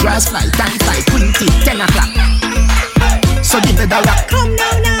your back. Dress fly, time fly, 10 o'clock. So give it a rock. Come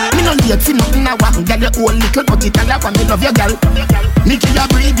now. Me no late for nothing I want. Girl, you old little but it all up and me love your girl. Nikki a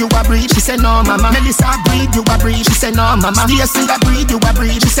breed, you a breed. She say no mama. Melissa a breed, you a breed. She say no mama. Stacy a breed, you a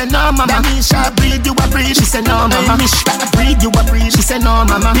breed. She say no mama. Danisha a breed, you a breed. She say no mama. Mishka a breed, you a breed. She say no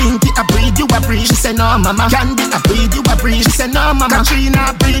mama. Pinky a breed, you a breed. She say no mama. Candy a breed, you a breed. She say no mama. Katrina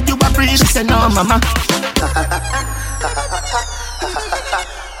a breed, you a breed. She say no mama.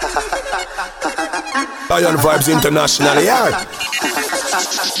 Lion Vibes International, yeah.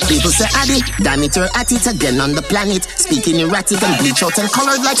 People say Addy, damn it, you're at it again on the planet. Speaking erratic and bleach out and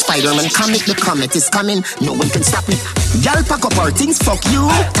colored like Spider-Man comic. The comet is coming, no one can stop it. Y'all pack up our things, fuck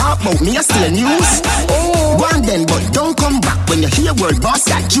you. Talk about me, I still news. One then, but don't come back when you hear word boss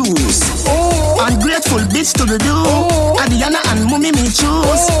got juice. Ungrateful bitch to the do. Adiana and Mummy me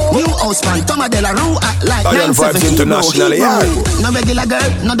choose. New house man, Toma de la Rue act like Lion Vibes International, yeah. No regular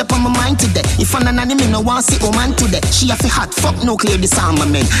girl, not up on my mind today. If I'm an anime, no one see woman today. She have a hot fuck, no clear this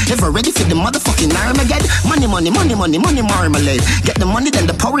armament. Ever ready for the motherfucking Armageddon? Money, marmalade. Get the money, then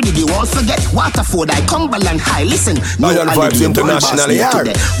the power did you all forget? Waterford, I Cumberland High. Listen, Lion Vibes International, yeah.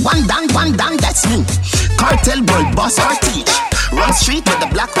 One down, that's me. Cartel world boss or teach. Run street with the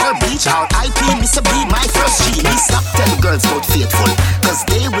black or beach. Our IP, Mr. B, my first G. We stop tell girls about faithful, cause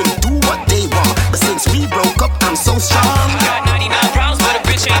they will do what they want. But since we broke up, I'm so strong. Got 99 pounds, but a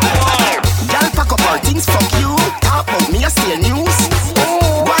bitch ain't born. Y'all pack up our things, fuck you. Talk about me, I steal news.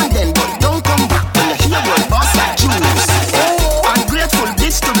 One then, but don't come back when you hear word boss like Jews. Ungrateful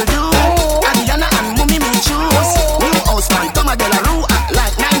bitch to the do. Adiana and Mummy me choose. New house man, Toma de la Rue.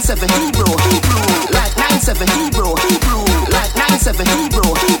 Like 9-7 Hebrew. Like 9-7 Hebrew. Like 9-7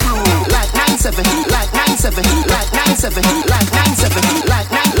 Hebrew. Like 9-7 like 9-7 like 9-7 like 9-7 like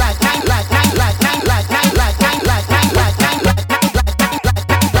 9 like 9 like 9 like 9 like 9 like 9 like 9 like 9 like 9.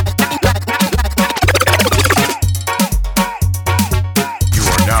 You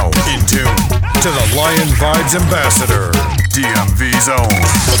are now in tune to the Lion Vibes Ambassador, DMV's own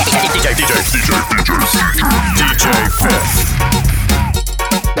DJ Fif.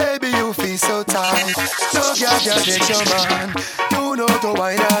 Baby, you feel so tight. No girl can take your man. You know to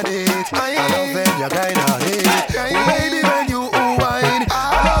wine on it. I love when you grind on it. Baby, when you wine, I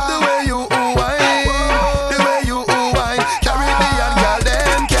love the way you wine. The way you wine. Caribbean girl,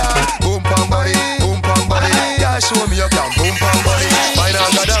 them can. Boom pam body, yeah, show me your can. Boom pam body. Wine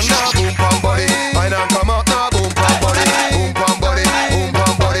on go down now, boom pam body. Wine on come up now, boom pam body. Boom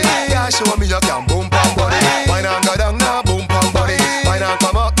pam body, yeah, show me your can. Boom pam body. Wine on go down now, boom pam body. Wine on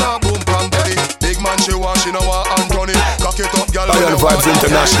come up now, boom pam body. Big man she want, she know what and turn it. Cock it up, girl. Lion Vibes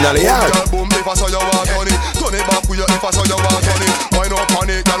International, yeah. Girl, boom, if I saw you want turn it. Turn it back with you if I saw you want turn it. Wine up on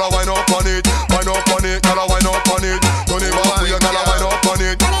it, girl, wine up on it. Wine up on it, girl, wine up on it. Turn it back with you, girl, wine up on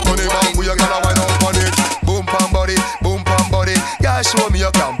it. Turn it back with you, girl, wine up on it. Boom pam body, girl, show me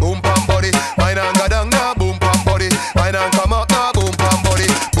your can. Boom pam body, wine and go down now. Boom pam body, wine and come up now. Boom pam body,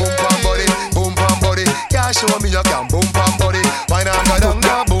 girl, show me your can. Boom pam body, wine and go down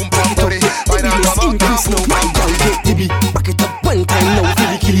now. Boom pam body, wine and come up now. Boom pam body. Back it up one time now, feel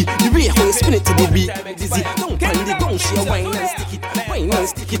it, kill it. The way how you spin it to the beat. Dizzy, don't pan the ground, she a wine and stick it. Wine and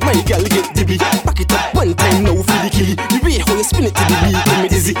stick it, my girl get dibby. Back it up one time now, feel it, kill it. The way how you spin it to the beat. Tell me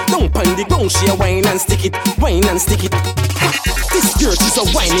dizzy, don't pan the ground, she a wine and stick it. Wine and stick it. This girl, she's a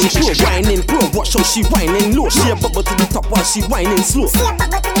whining pro. Watch how she whining low. She a bubble to the top while she whining slow.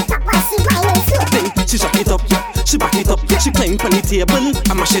 Then she jack it up, she back it up. She climb on the table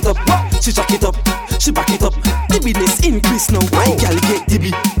and mash it up. She jack it up, she back it up. The business increase now. My girl get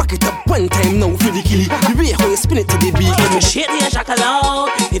dibby. Back it up one time now, feel the killy. The way how you spin it to the beat. Let me shake your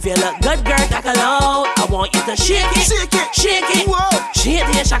shakaloo. If you look good, girl, takaloo. I want you to shake it, shake it. Whoa. Shake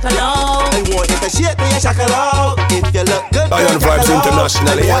your shakaloo. I want you to shake your shakaloo. If you look good, Lion Vibes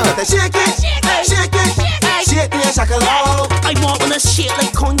International, yeah. I want you to shake it, shake your shakaloo. I want to shake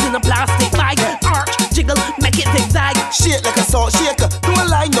like coins in a plastic bag. Arch, jiggle, make it zigzag. Shake like a salt shaker. Don't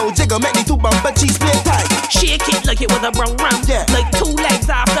lie, no jiggle. Make me two bumper cheese play tight. Shake it like it was a brown ram. Yeah. Like 2 legs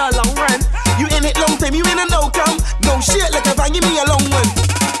after a long run. You in it long time, you in a no come. No shit like a van, give me a long one.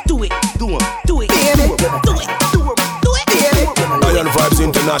 Do it, do it, do it, do it, do it. Lion Vibes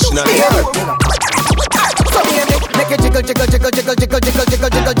International, yeah. Make it jiggle, jiggle, jiggle, jiggle, jiggle, jiggle, jiggle,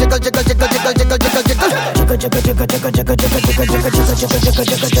 jiggle, jiggle, jiggle, jiggle, jiggle, jiggle, jiggle, jiggle.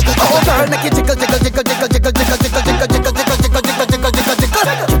 Oh girl, make it jiggle, jiggle, jiggle, jiggle, jiggle, jiggle, jiggle, jiggle,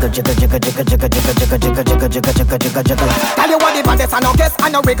 jiggle, jiggle, jiggle, jiggle, jiggle. Tell you what the baddest and no guess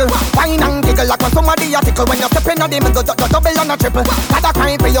and no wiggle. Wine and giggle like when somebody a tickle. When you step in the middle, double and a triple. Got a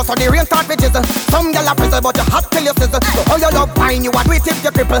crime for you so the rain start with jizzle. Some gyal a frizzle but you hot till you sizzle. So all your love wine you a do it if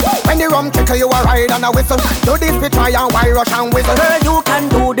you cripple. When the rum trickle you a ride and a whistle. Do this we try and why rush and whistle. Girl, you can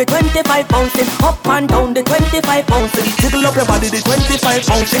do the 25 bouncing, up and down the 25 bouncing. Jiggle up your body the 25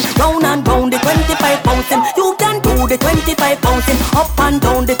 bouncing, round and round the 25 bouncing. You can do the 25 bouncing, up and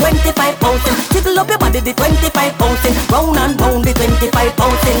down the 25 bouncing. Jiggle up your body the 25 bouncing, round and round the 25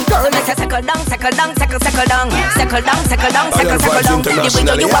 bouncing. Girl, let's circle down, circle down, circle down, circle down, circle down, circle down. The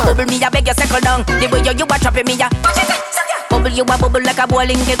way you a bubble me, I beg you circle down. The way you a dropping me, bubble, you a bubble like a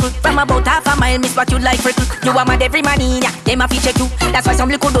bowling kettle. From about half a mile, miss what you like frickle. You a mad every man in ya, them a feature too. That's why some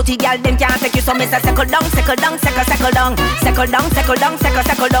little dirty girl them can't take you. So me say circle down, circle down, circle down, circle down, circle down,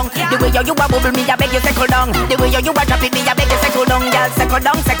 circle down. The way you a bubble me, I beg you circle down. The way you a drop it me, I beg you circle down, girl. Circle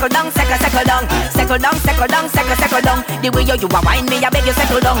down, circle down, circle down, circle down, circle down, circle down. The way you a wine me, I beg you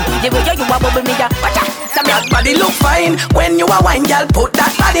circle down. The way you a bubble me, watch out. That body look fine when you a wine, girl. Put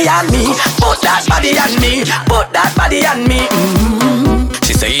that body on me, put that body on me, put that body on me.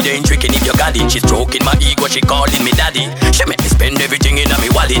 She say it ain't tricking if you got it. She's stroking my ego, she calling me daddy. She make me Spend everything in my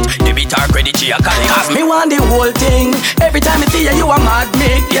wallet. Debit or credit, she a call it. Cause me want the whole thing. Every time I see you, you a mad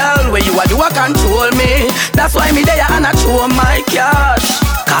me, girl. Where you a do a control me. That's why me there and I show my cash.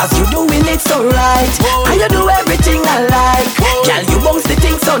 Cause you doing it so right. And you do everything I like. Girl, you bounce the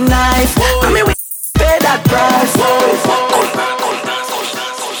thing so nice. I mean we pay that price.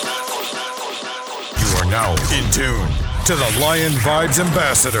 You are now in tune to the Lion Vibes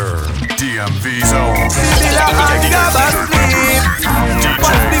Ambassador, DMV Zone.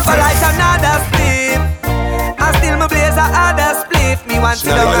 One sleep a light another sleep. I still my blaze a other split. Me want to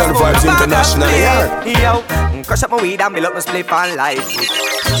the Lion Vibes International. Yo, crush up my weed and build up my split and like it.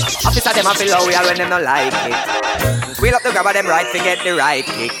 Officer them a feel low when them not like it. Wheel up the grab of them right to get the right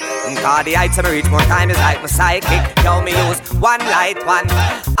kick. Cause the heights I reach more time is like my psychic. Yo, me use one light, one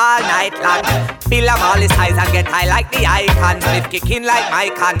all night long. Fill them all his eyes and get high like the icon. Flip kicking like my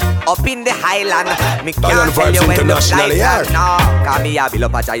can up in the highland. Me can't tell you when the flight land. No, cause me a build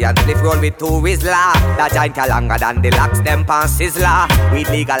up a giant flip roll with 2 Whistler. That giant are longer than the locks them pan sizzler. We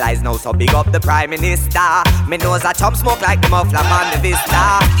legalize now, so big up the Prime Minister. Me nose a chump smoke like the muffler on the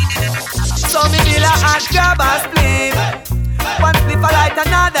Vista. So me build a hot grab a split. One split a light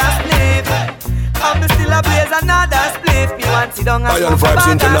another split. And me still a blaze another split. Me want sit down and Lion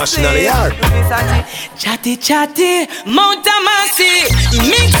Vibes International, yeah. Chatty chatty, Mount Amasi,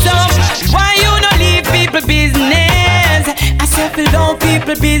 mix up. Why you no leave people business? I said fill down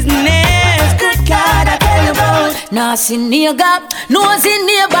people business. Good God, I tell you about. Nah, see near gap, nose in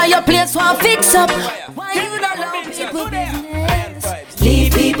nearby your place want fix up. Why you no leave people business?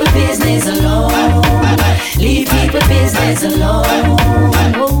 Leave people business alone. Leave people business alone.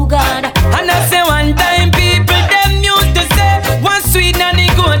 Oh God. And I say one time people them used to say one sweet nanny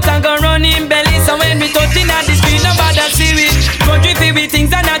goat and go run in belly. So when we touching at the street nobody see it. Country feel with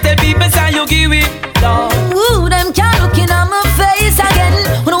things and I tell people say you give it. Ooh, them can't look in on my face again.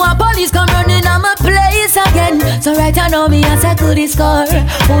 When one police come running on my place again. So right now me I say could score.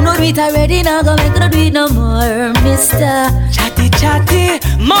 Who know it already now go make no do it no more, Mister. Chatty chatty,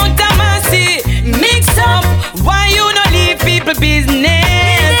 Mount Amasi, mix up. Why you no leave people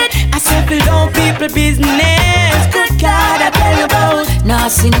business? I said fill down people business. Good God, I tell you about. Now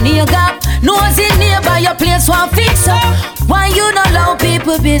see near gap, nose in nearby your place want fix up. Why you no allow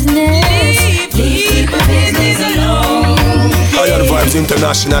people business? Leave people business alone. Lion Vibes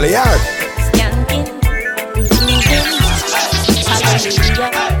International, yeah.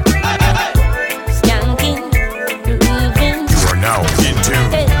 You are now in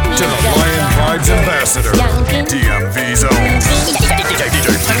tune to the Lion Vibes Ambassador, DMV Zone.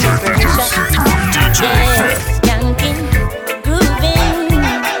 DJFIF.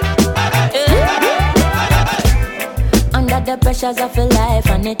 Under the pressures of a life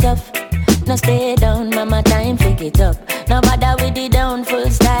and it tough. No stay down, mama, time pick it up. No bother with the down, full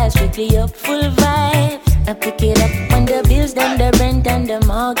style, strictly up, full vibes. I pick it up when the bills, them the rent and the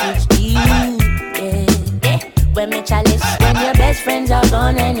mortgage due. Yeah. When me chalice, when your best friends are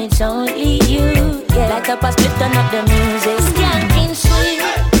gone and it's only you. Yeah, light up a split, turn up the music. Skanking sweet,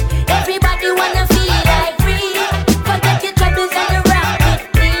 everybody wanna feel like free. Forget your troubles and the rock with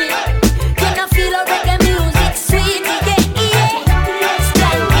me. You know feel a reggae music sweet, yeah.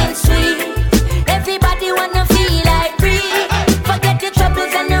 Skanking sweet, everybody wanna feel like free. Forget your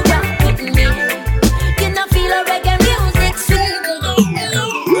troubles and the rock with me. You know feel a reggae music sweet.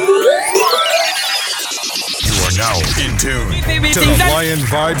 You are now in tune to the Lion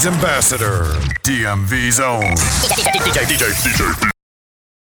Vibes Ambassador, DMV Zone.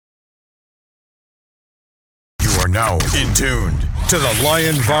 You are now in tune to the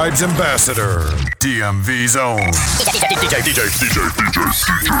Lion Vibes Ambassador, DMV Zone.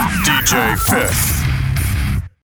 DJFIF.